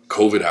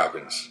COVID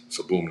happens.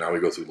 So boom, now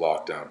we go through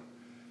lockdown.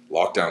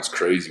 Lockdown's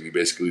crazy. We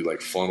basically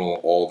like funnel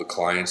all the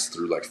clients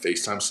through like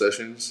FaceTime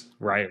sessions.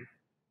 Right.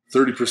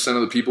 30%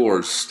 of the people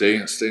are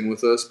staying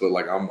with us, but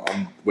like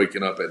I'm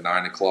waking up at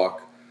 9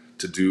 o'clock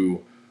to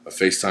do a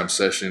FaceTime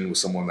session with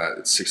someone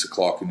at 6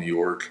 o'clock in New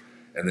York,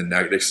 and then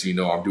next thing you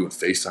know, I'm doing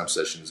FaceTime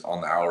sessions on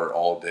the hour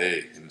all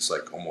day, and it's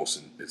like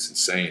it's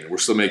insane. We're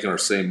still making our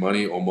same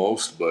money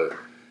almost, but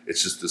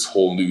it's just this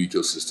whole new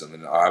ecosystem.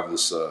 And I have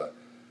this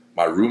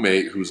my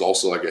roommate who's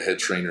also like a head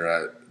trainer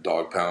at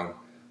Dog Pound,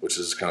 which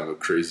is kind of a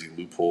crazy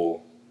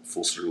loophole,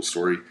 full circle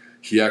story.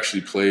 He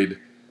actually played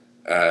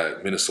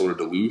at Minnesota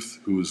Duluth,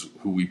 who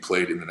we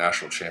played in the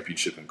national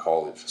championship in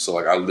college. So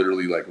like I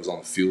literally like was on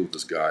the field with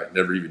this guy,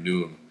 never even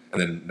knew him. And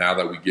then now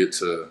that we get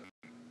to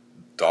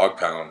Dog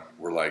Pound,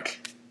 we're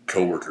like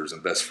coworkers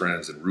and best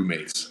friends and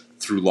roommates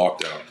through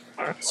lockdown.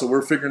 So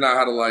we're figuring out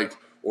how to like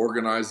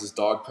organize this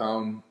Dog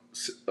Pound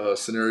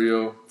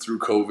scenario through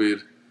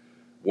COVID.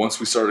 Once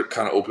we started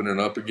kind of opening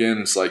up again,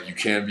 it's like you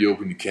can be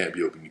open, you can't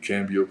be open, you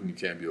can be open, you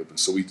can't be open.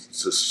 So we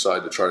just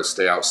decided to try to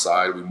stay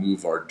outside. We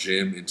move our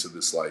gym into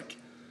this like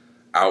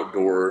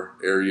outdoor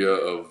area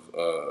of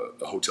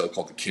a hotel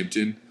called the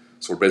Kimpton.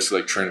 So we're basically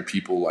like training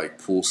people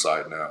like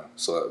poolside now,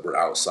 so that we're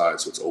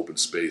outside, so it's open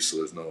space, so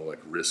there's no like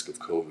risk of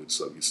COVID,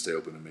 so that we can stay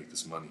open and make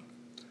this money.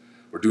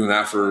 We're doing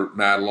that for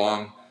mad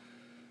long.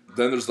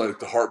 Then there's like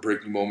the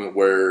heartbreaking moment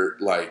where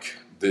like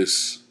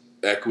this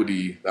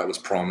equity that was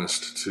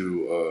promised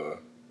to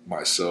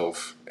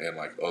myself and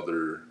like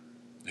other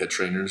head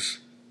trainers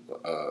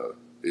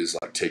is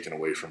like taken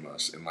away from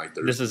us, and like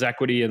this is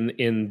equity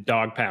in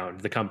Dog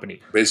Pound, the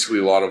company. Basically,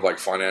 a lot of like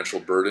financial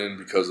burden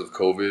because of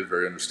COVID.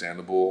 Very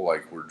understandable.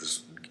 Like we're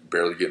just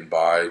barely getting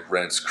by.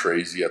 Rent's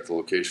crazy at the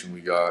location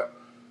we got,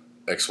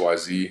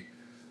 XYZ,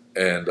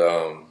 and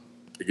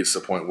it gets to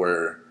the point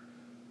where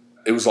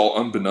it was all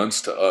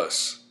unbeknownst to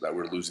us that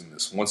we're losing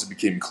this. Once it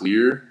became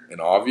clear and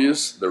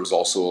obvious, there was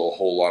also a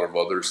whole lot of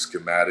other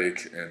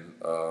schematic and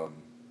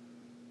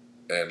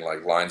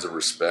like lines of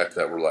respect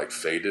that were like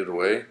faded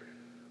away.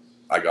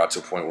 I got to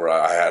a point where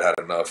I had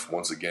enough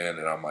once again,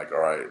 and I'm like, all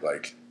right,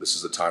 like this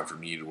is the time for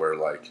me to where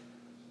like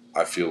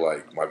I feel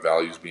like my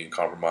values being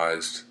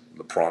compromised,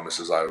 the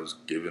promises I was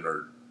given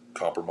are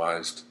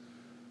compromised,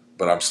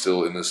 but I'm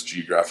still in this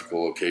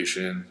geographical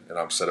location and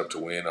I'm set up to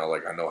win.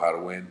 I know how to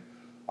win.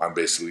 I'm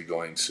basically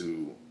going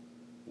to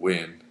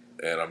win,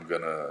 and I'm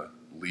gonna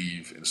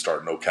leave and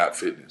start No Cap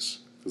Fitness,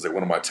 because like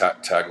one of my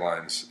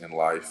taglines in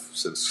life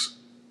since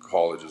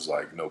college is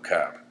like no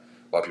cap.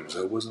 A lot of people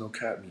say, what does no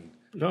cap mean?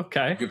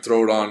 Okay. You can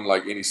throw it on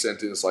like any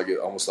sentence, like it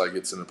almost like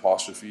it's an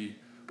apostrophe,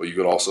 but you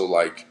could also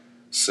like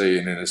say it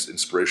in an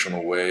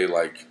inspirational way,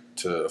 like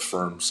to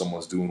affirm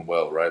someone's doing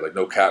well, right? Like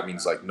no cap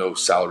means like no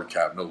salary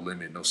cap, no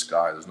limit, no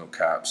sky. There's no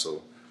cap,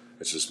 so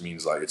it just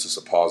means like it's just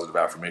a positive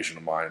affirmation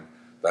of mine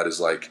that is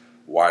like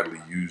widely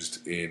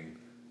used in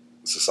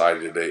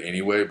society today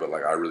anyway, but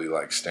like I really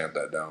like stamp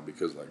that down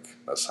because like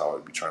that's how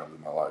I'd be trying to live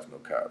my life, no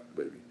cap,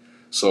 baby.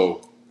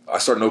 So I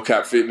start No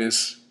Cap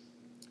Fitness,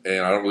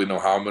 and I don't really know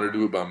how I'm gonna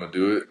do it, but I'm gonna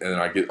do it. And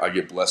then I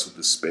get blessed with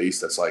this space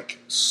that's like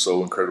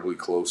so incredibly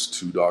close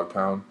to Dog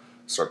Pound.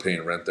 Start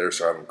paying rent there,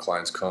 start having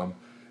clients come,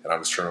 and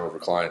I'm just turning over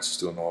clients, just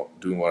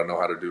doing what I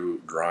know how to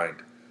do, grind.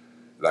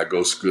 That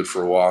goes good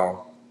for a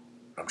while.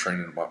 I'm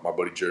training my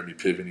buddy Jeremy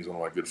Piven. He's one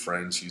of my good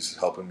friends. He's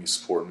helping me,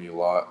 supporting me a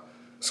lot.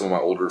 Some of my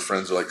older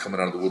friends are like coming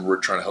out of the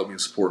woodwork trying to help me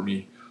and support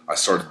me. I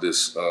started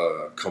this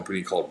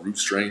company called Root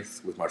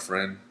Strength with my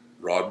friend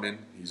Rodman.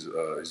 He's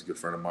a good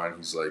friend of mine.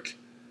 He's like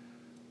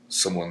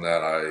someone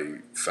that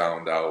I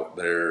found out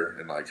there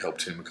and like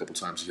helped him a couple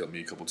times. He helped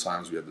me a couple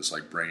times. We had this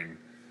like brain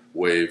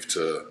wave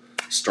to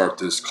start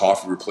this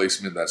coffee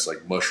replacement that's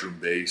like mushroom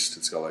based.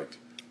 It's got like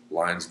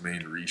lion's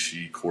mane,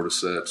 reishi,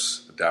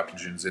 cordyceps,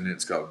 adaptogens in it.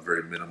 It's got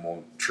very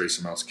minimal trace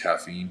amounts of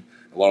caffeine.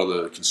 A lot of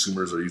the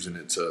consumers are using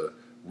it to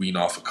wean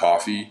off of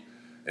coffee,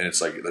 and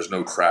it's like there's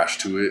no crash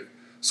to it.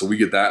 So we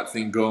get that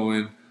thing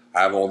going.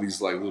 I have all these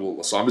like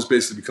little, so I'm just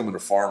basically becoming a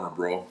farmer,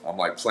 bro. I'm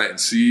like planting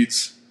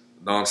seeds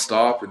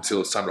nonstop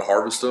until it's time to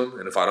harvest them.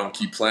 And if I don't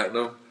keep planting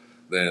them,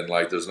 then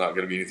like there's not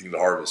going to be anything to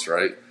harvest,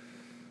 right?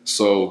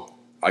 So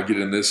I get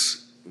in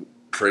this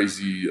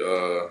crazy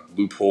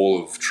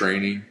loophole of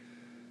training,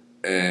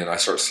 and I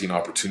start seeing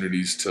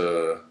opportunities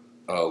to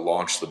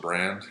launch the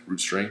brand Root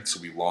Strength.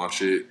 So we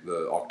launch it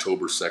the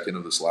October 2nd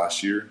of this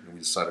last year, and we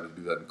decided to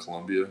do that in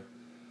Colombia.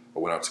 I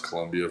went out to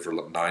Colombia for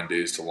like 9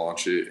 days to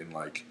launch it. And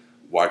like,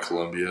 why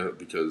Colombia?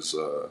 Because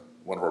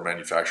one of our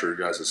manufacturer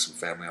guys has some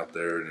family out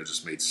there, and it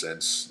just made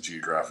sense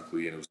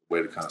geographically, and it was a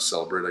way to kind of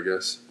celebrate, I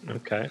guess.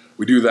 Okay.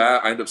 We do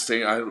that. I end up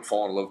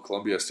falling in love with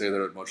Colombia. I stay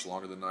there much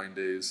longer than 9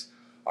 days.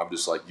 I'm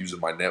just like using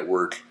my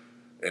network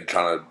and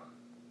kind of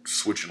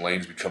switching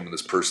lanes, becoming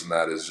this person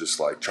that is just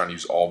like trying to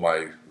use all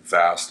my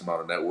vast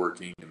amount of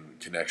networking and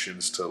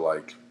connections to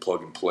like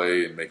plug and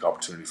play and make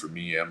opportunity for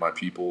me and my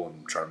people,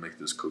 and trying to make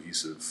this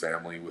cohesive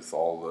family with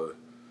all the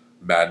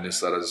madness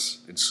that has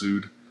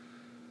ensued.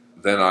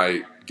 Then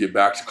I get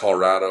back to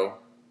Colorado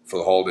for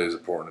the holidays.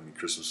 Important to me.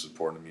 Christmas is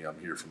important to me. I'm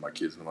here for my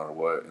kids no matter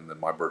what. And then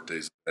my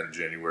birthday's in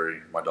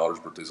January. My daughter's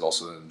birthday's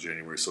also in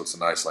January. So it's a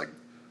nice like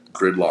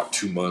gridlock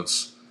 2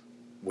 months.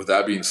 With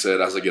that being said,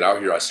 as I get out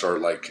here, I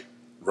start like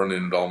running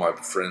into all my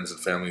friends and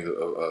family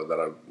that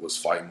I was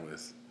fighting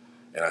with,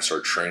 and I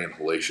start training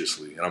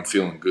hellaciously, and I'm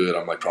feeling good.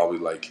 I'm like probably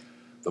like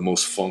the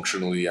most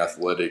functionally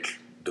athletic,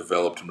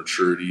 developed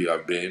maturity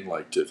I've been,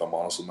 like if I'm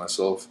honest with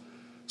myself.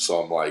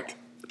 So I'm like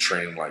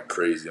training like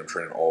crazy. I'm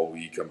training all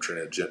week. I'm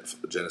training at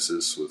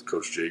Genesis with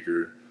Coach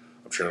Jaker.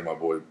 I'm training my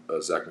boy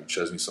Zach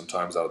McChesney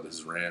sometimes out at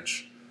his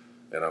ranch,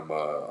 and I'm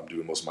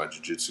doing most of my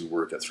jiu-jitsu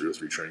work at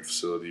 303 Training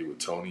Facility with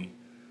Tony,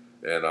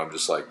 and I'm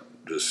just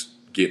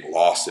getting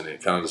lost in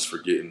it, kind of just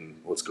forgetting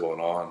what's going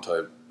on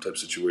type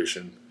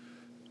situation.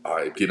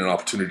 I get an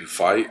opportunity to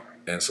fight,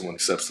 and someone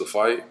accepts the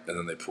fight, and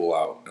then they pull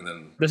out. And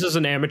then This is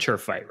an amateur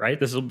fight, right?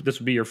 This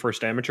would be your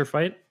first amateur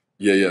fight?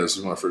 yeah, this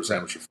is my first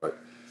amateur fight.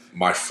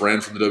 My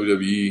friend from the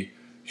WWE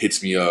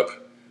hits me up.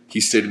 He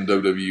stayed in the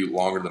WWE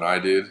longer than I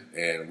did,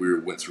 and we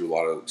went through a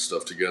lot of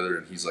stuff together.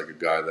 And he's like a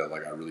guy that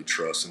like I really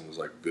trust and was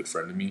like a good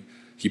friend to me.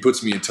 He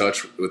puts me in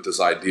touch with this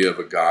idea of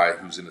a guy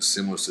who's in a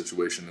similar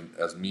situation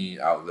as me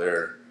out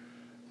there,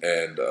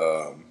 and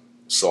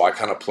so I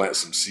kind of plant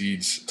some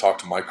seeds, talk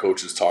to my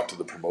coaches, talk to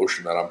the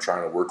promotion that I'm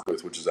trying to work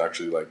with, which is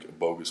actually like a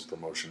bogus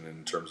promotion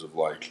in terms of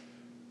like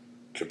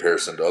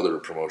comparison to other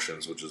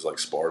promotions, which is like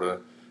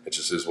Sparta. It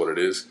just is what it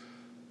is.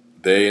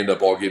 They end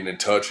up all getting in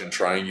touch and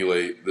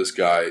triangulate this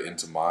guy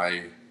into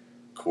my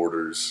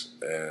quarters,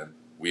 and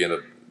we end up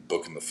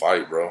booking the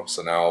fight, bro.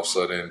 So now all of a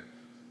sudden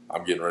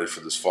I'm getting ready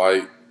for this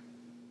fight,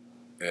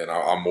 and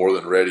I'm more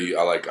than ready.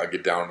 I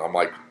get down. I'm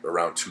like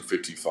around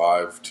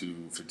 255,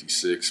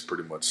 256,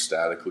 pretty much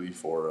statically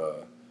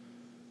for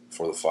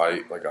the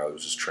fight. Like I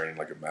was just training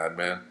like a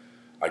madman.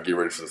 I get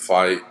ready for the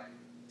fight.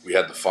 We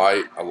had the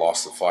fight. I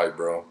lost the fight,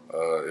 bro.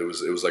 It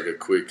was like a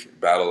quick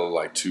battle of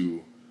like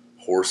two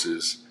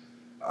horses.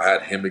 I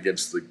had him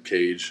against the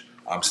cage.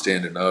 I'm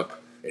standing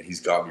up, and he's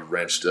got me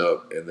wrenched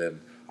up. And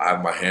then I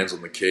have my hands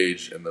on the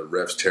cage, and the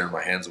ref's tearing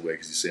my hands away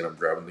because he's saying I'm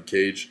grabbing the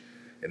cage.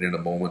 And in a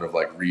moment of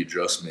like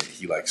readjustment,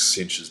 he like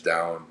cinches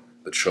down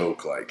the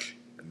choke like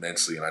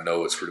immensely, and I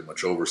know it's pretty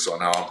much over. So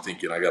now I'm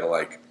thinking I gotta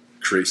like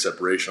create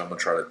separation. I'm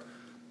gonna try to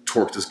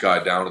torque this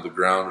guy down to the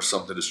ground or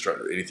something, just try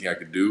anything I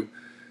could do.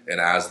 And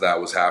as that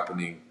was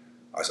happening,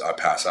 I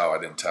pass out. I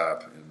didn't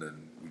tap, and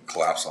then we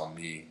collapse on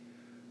me.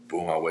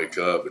 Boom! I wake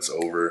up. It's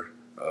over.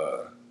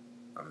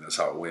 I mean, that's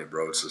how it went,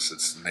 bro.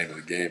 It's the name of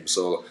the game.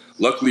 So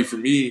luckily for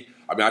me,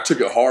 I mean, I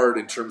took it hard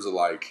in terms of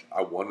like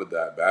I wanted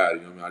that bad.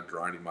 You know what I mean? I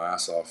grinded my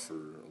ass off for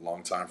a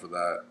long time for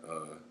that.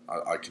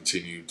 I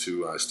continued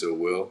to, and I still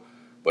will.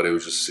 But it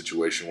was just a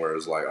situation where it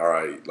was like, all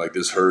right, like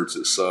this hurts,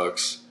 it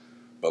sucks,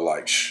 but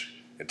like,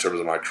 in terms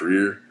of my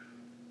career,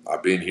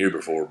 I've been here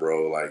before,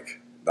 bro.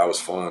 Like that was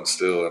fun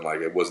still, and like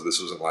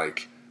this wasn't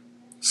like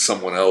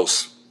someone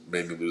else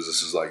made me lose.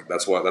 This is like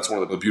that's one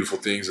of the beautiful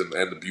things and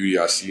the beauty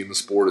I see in the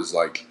sport is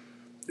like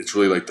it's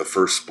really like the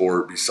first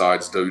sport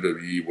besides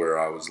WWE where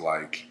I was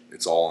like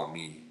it's all on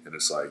me, and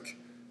it's like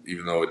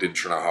even though it didn't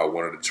turn out how I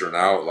wanted it to turn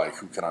out, like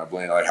who can I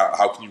blame? Like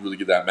how can you really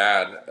get that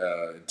mad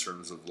in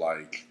terms of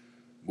like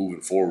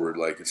moving forward?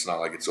 Like it's not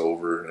like it's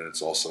over, and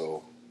it's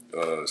also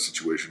a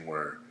situation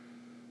where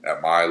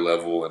at my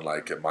level and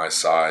like at my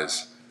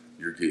size,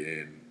 you're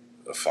getting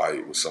a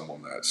fight with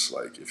someone that's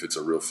like, if it's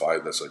a real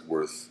fight that's like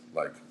worth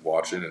like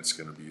watching, it's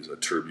going to be a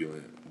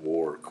turbulent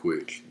war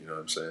quick. You know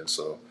what I'm saying?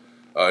 So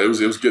it was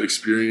a good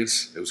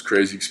experience. It was a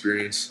crazy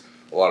experience.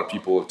 A lot of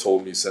people have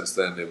told me since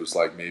then it was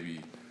like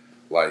maybe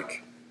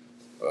like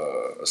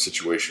a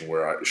situation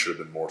where it should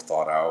have been more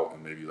thought out,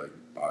 and maybe like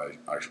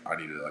I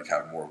need to like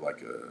have more of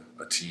like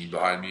a team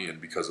behind me.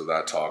 And because of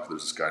that talk,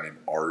 there's this guy named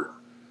Art.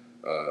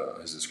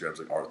 His Instagram's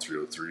like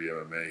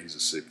Art303 MMA. He's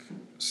a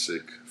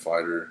sick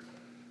fighter.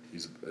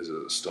 He's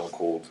a stone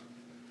cold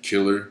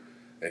killer,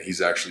 and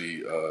he's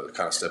actually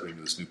kind of stepping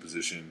into this new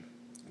position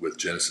with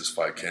Genesis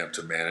Fight Camp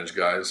to manage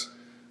guys.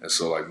 And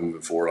so like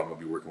moving forward, I'm gonna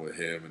be working with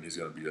him, and he's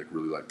gonna be like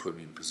really like putting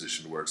me in a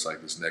position where it's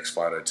like this next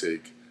fight I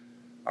take,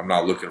 I'm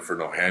not looking for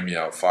no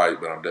hand-me-out fight,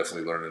 but I'm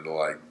definitely learning to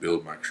like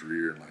build my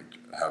career and like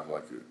have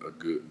like a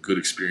good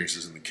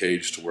experiences in the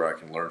cage to where I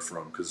can learn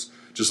from. Because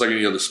just like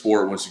any other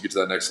sport, once you get to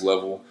that next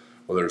level,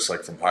 whether it's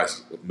like from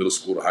middle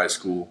school to high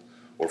school,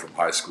 or from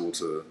high school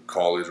to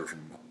college, or from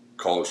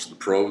college to the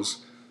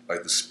pros,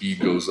 like the speed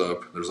goes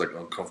up. There's like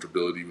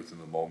uncomfortability within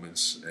the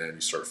moments, and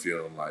you start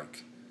feeling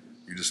like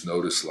you just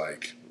notice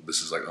like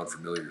this is like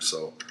unfamiliar.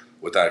 So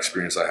with that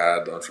experience I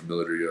had, the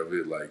unfamiliarity of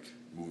it, like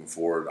moving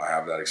forward, I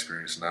have that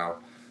experience now,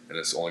 and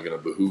it's only going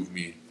to behoove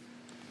me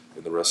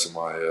in the rest of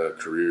my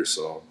career.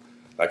 So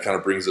that kind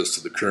of brings us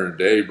to the current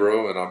day,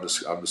 bro. And I'm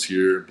just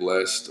here,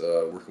 blessed,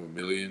 working with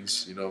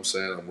millions. You know what I'm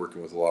saying? I'm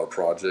working with a lot of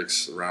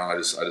projects around. I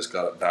just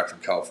got back from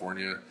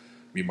California.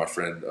 Me and my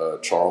friend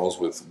Charles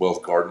with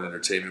Wealth Garden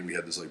Entertainment, we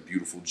had this like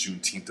beautiful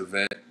Juneteenth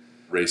event,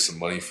 raised some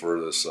money for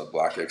this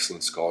Black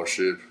Excellence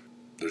Scholarship.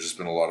 There's just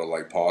been a lot of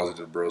like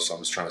positive, bro. So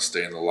I'm just trying to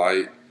stay in the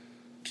light,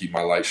 keep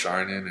my light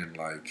shining, and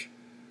like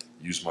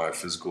use my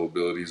physical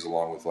abilities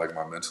along with like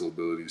my mental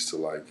abilities to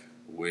like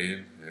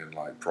win and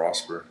like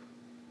prosper.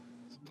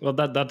 Well,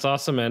 that's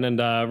awesome, man, and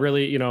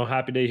really,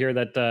 happy to hear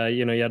that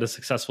you had a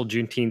successful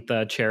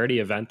Juneteenth charity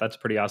event. That's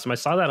pretty awesome. I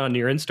saw that on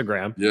your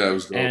Instagram. Yeah, it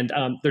was dope.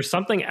 And there's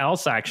something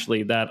else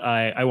actually that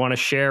I want to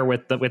share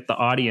with the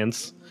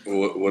audience.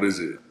 What is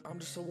it? I'm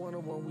just a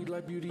one-on-one, we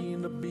like Beauty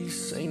and the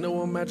Beast. Ain't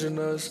no imagine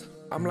us.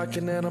 I'm like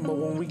an animal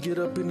when we get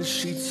up in the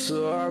sheets.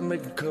 So I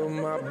make it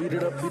come, I beat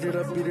it up, beat it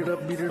up, beat it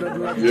up, beat it up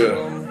like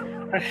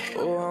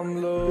oh,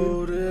 I'm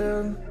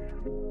loaded.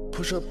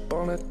 Push up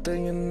on that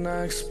thing and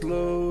I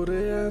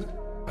exploded.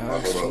 I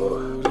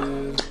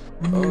exploded,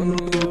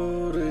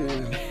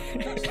 unloaded.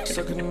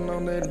 Sucking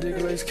on that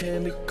dick lace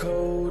candy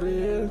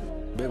coated.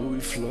 Baby, we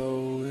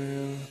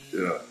flowing.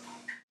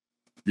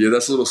 Yeah,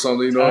 that's a little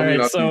something, All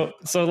right,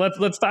 so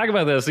let's talk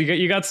about this.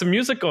 You got some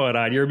music going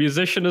on. You're a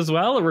musician as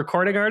well, a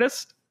recording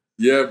artist.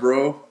 Yeah,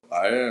 bro,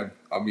 I am.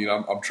 I mean,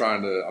 I'm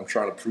trying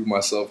to prove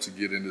myself to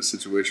get into a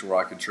situation where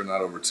I can turn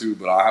that over too.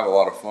 But I have a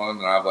lot of fun,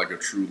 and I have like a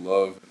true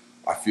love.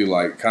 I feel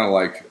like kind of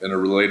like in a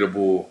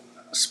relatable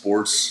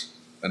sports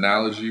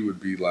analogy would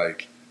be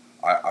like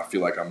I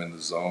feel like I'm in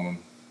the zone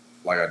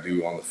like I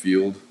do on the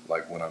field,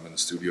 like when I'm in the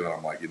studio and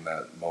I'm like in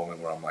that moment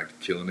where I'm like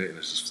killing it and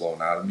it's just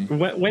flowing out of me.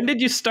 When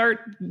did you start,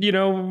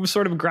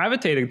 sort of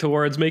gravitating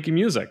towards making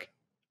music?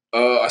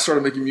 I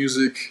started making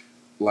music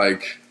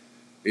like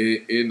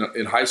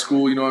in high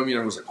school, you know what I mean?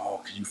 I was like,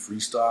 oh, can you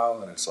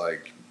freestyle? And it's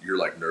like you're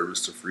like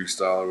nervous to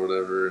freestyle or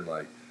whatever, and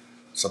like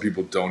some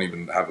people don't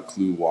even have a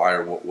clue why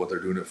or what they're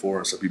doing it for,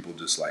 and some people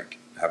just like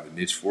have a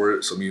niche for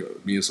it. So me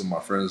and some of my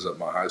friends at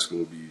my high school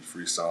would be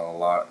freestyling a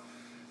lot.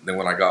 And then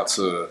when I got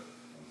to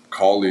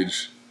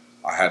college,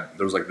 there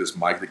was like this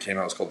mic that came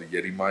out. It's called the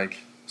Yeti mic,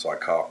 so I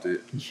copped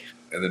it.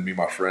 And then me and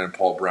my friend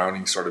Paul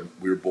Browning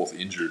we were both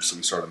injured, so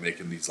we started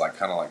making these like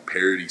kind of like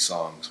parody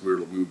songs. We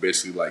would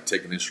basically like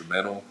take an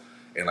instrumental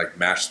and like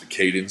match the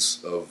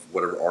cadence of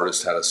whatever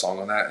artist had a song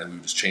on that, and we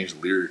would just change the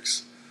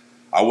lyrics.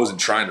 I wasn't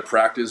trying to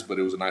practice, but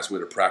it was a nice way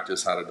to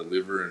practice how to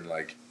deliver. And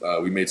like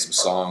we made some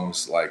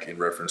songs like in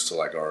reference to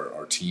like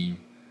our team,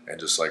 and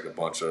just like a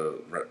bunch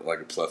of like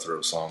a plethora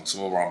of songs.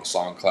 Some of them are on the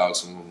SoundCloud,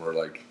 some of them are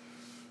like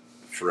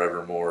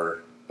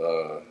forevermore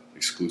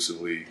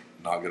exclusively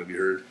not gonna be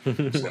heard.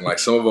 And like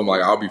some of them,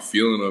 like I'll be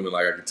feeling them, and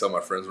like I can tell my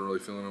friends were really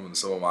feeling them, and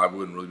some of them I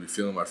wouldn't really be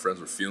feeling. My friends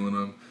were feeling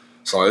them.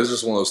 So it's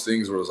just one of those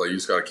things where it's like you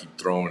just gotta keep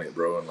throwing it,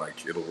 bro, and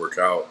like it'll work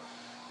out.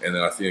 And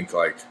then I think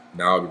like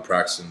now I've been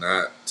practicing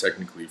that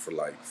technically for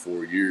like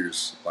 4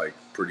 years, like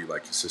pretty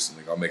like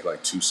consistently. I'll make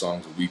like 2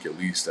 songs a week at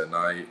least at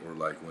night or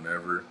like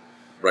whenever.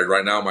 Like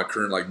right now, my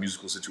current like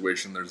musical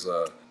situation, there's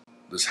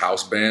this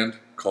house band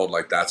called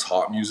like That's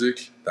Hot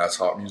Music,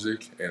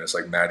 and it's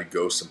like Maddie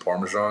Ghost and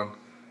Parmesan.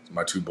 It's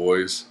my 2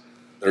 boys.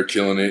 They're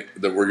killing it.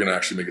 That we're gonna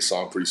actually make a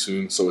song pretty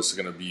soon, so it's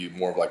gonna be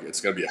more of like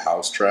it's gonna be a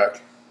house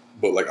track,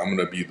 but like I'm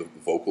gonna be the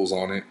vocals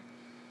on it.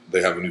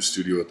 they have a new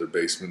studio at their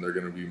basement they're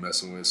going to be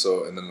messing with.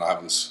 So, and then I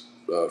have this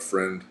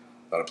friend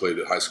that I played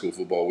at high school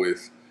football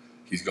with.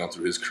 He's gone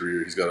through his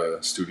career. He's got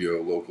a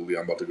studio locally.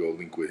 I'm about to go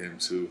link with him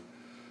too.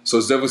 So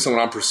it's definitely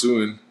something I'm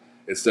pursuing.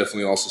 It's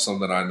definitely also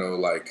something I know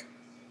like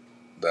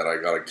that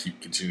I got to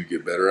continue to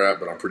get better at,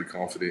 but I'm pretty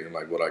confident in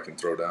like what I can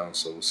throw down.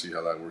 So we'll see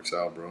how that works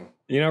out, bro.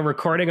 You know,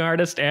 recording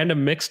artist and a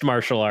mixed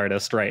martial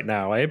artist right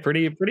now, eh?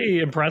 Pretty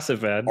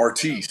impressive, man.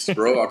 Artiste,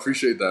 bro. I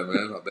appreciate that,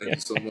 man. Thank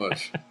you so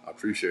much. I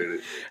appreciate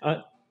it.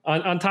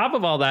 On top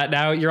of all that,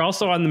 now you're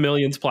also on the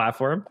Millions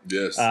platform.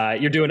 Yes.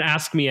 You're doing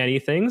Ask Me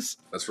Anythings.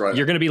 That's right.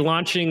 You're going to be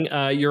launching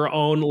your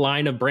own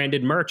line of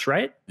branded merch,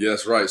 right?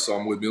 Yes, right. So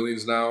I'm with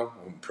Millions now.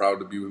 I'm proud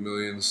to be with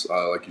Millions.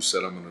 Like you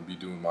said, I'm going to be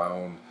doing my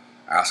own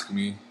Ask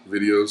Me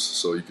videos.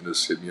 So you can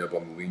just hit me up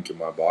on the link in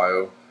my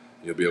bio.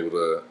 You'll be able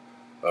to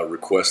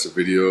request a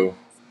video,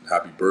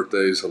 happy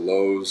birthdays,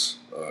 hellos,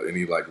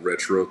 any like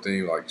retro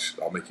thing, like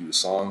I'll make you a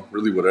song,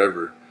 really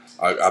whatever.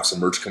 I have some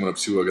merch coming up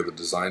too. I got the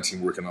design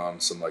team working on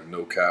some like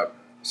no cap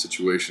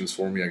situations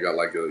for me. I got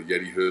like a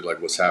Yeti hood,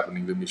 like What's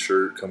Happening to Me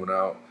shirt coming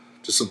out.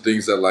 Just some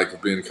things that like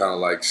have been kind of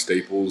like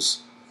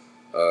staples,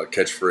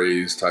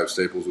 catchphrase type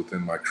staples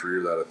within my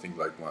career that I think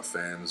like my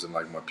fans and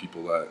like my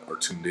people that are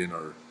tuned in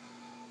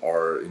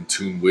are in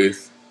tune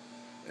with,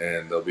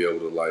 and they'll be able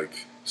to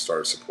like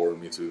start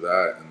supporting me through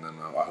that. And then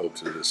I hope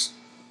to just,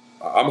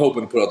 I'm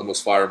hoping to put out the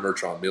most fire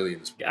merch on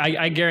Millions.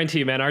 I guarantee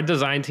you, man, our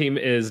design team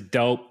is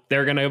dope.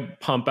 They're going to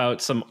pump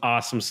out some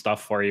awesome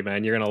stuff for you,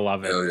 man. You're going to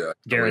love it. Hell yeah.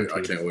 Guaranteed.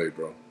 I can't wait,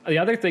 bro. The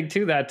other thing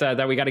too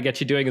that we got to get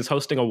you doing is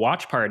hosting a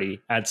watch party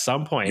at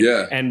some point.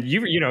 Yeah. And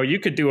you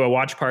could do a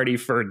watch party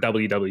for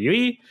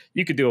WWE.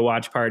 You could do a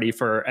watch party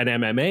for an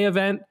MMA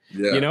event.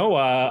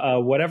 Yeah.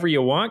 Whatever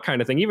you want,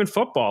 kind of thing. Even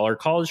football or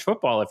college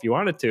football, if you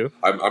wanted to.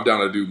 I'm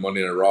down to do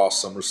Monday Night Raw,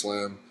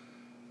 SummerSlam.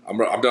 I'm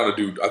down to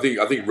do. I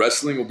think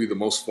wrestling will be the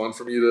most fun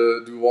for me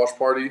to do a watch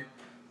party,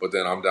 but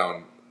then I'm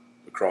down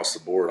across the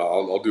board.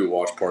 I'll do a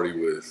watch party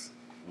with.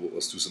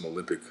 Let's do some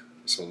Olympic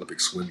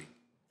swimming.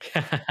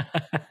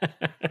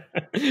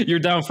 You're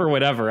down for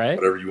whatever, right?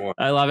 Whatever you want.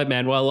 I love it,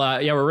 man. Well,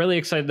 we're really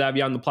excited to have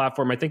you on the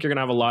platform. I think you're going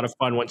to have a lot of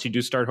fun once you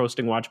do start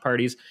hosting watch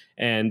parties,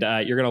 and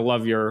you're going to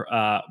love your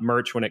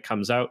merch when it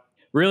comes out.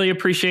 Really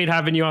appreciate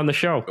having you on the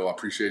show. I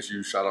appreciate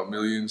you. Shout out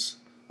Millions.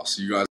 I'll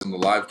see you guys on the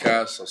live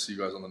cast. I'll see you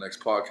guys on the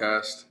next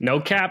podcast. No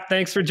cap.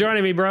 Thanks for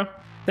joining me, bro.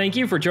 Thank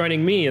you for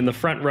joining me in the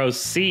front row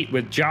seat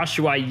with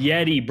Joshua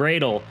Yeti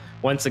Bredl.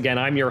 Once again,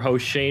 I'm your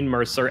host, Shane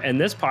Mercer,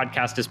 and this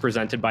podcast is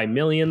presented by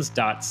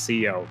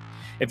Millions.co.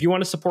 If you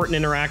want to support and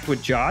interact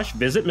with Josh,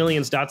 visit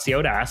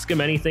Millions.co to ask him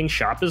anything,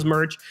 shop his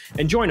merch,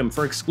 and join him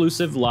for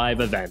exclusive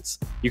live events.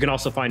 You can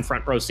also find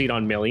Front Row Seat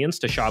on Millions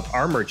to shop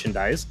our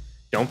merchandise.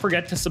 Don't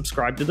forget to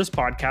subscribe to this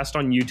podcast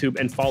on YouTube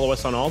and follow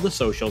us on all the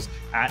socials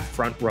at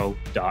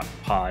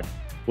frontrow.pod.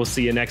 We'll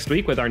see you next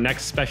week with our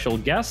next special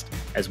guest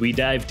as we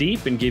dive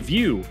deep and give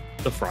you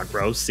the front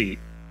row seat.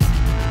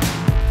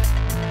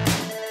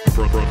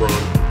 Front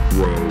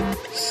row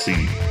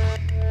seat.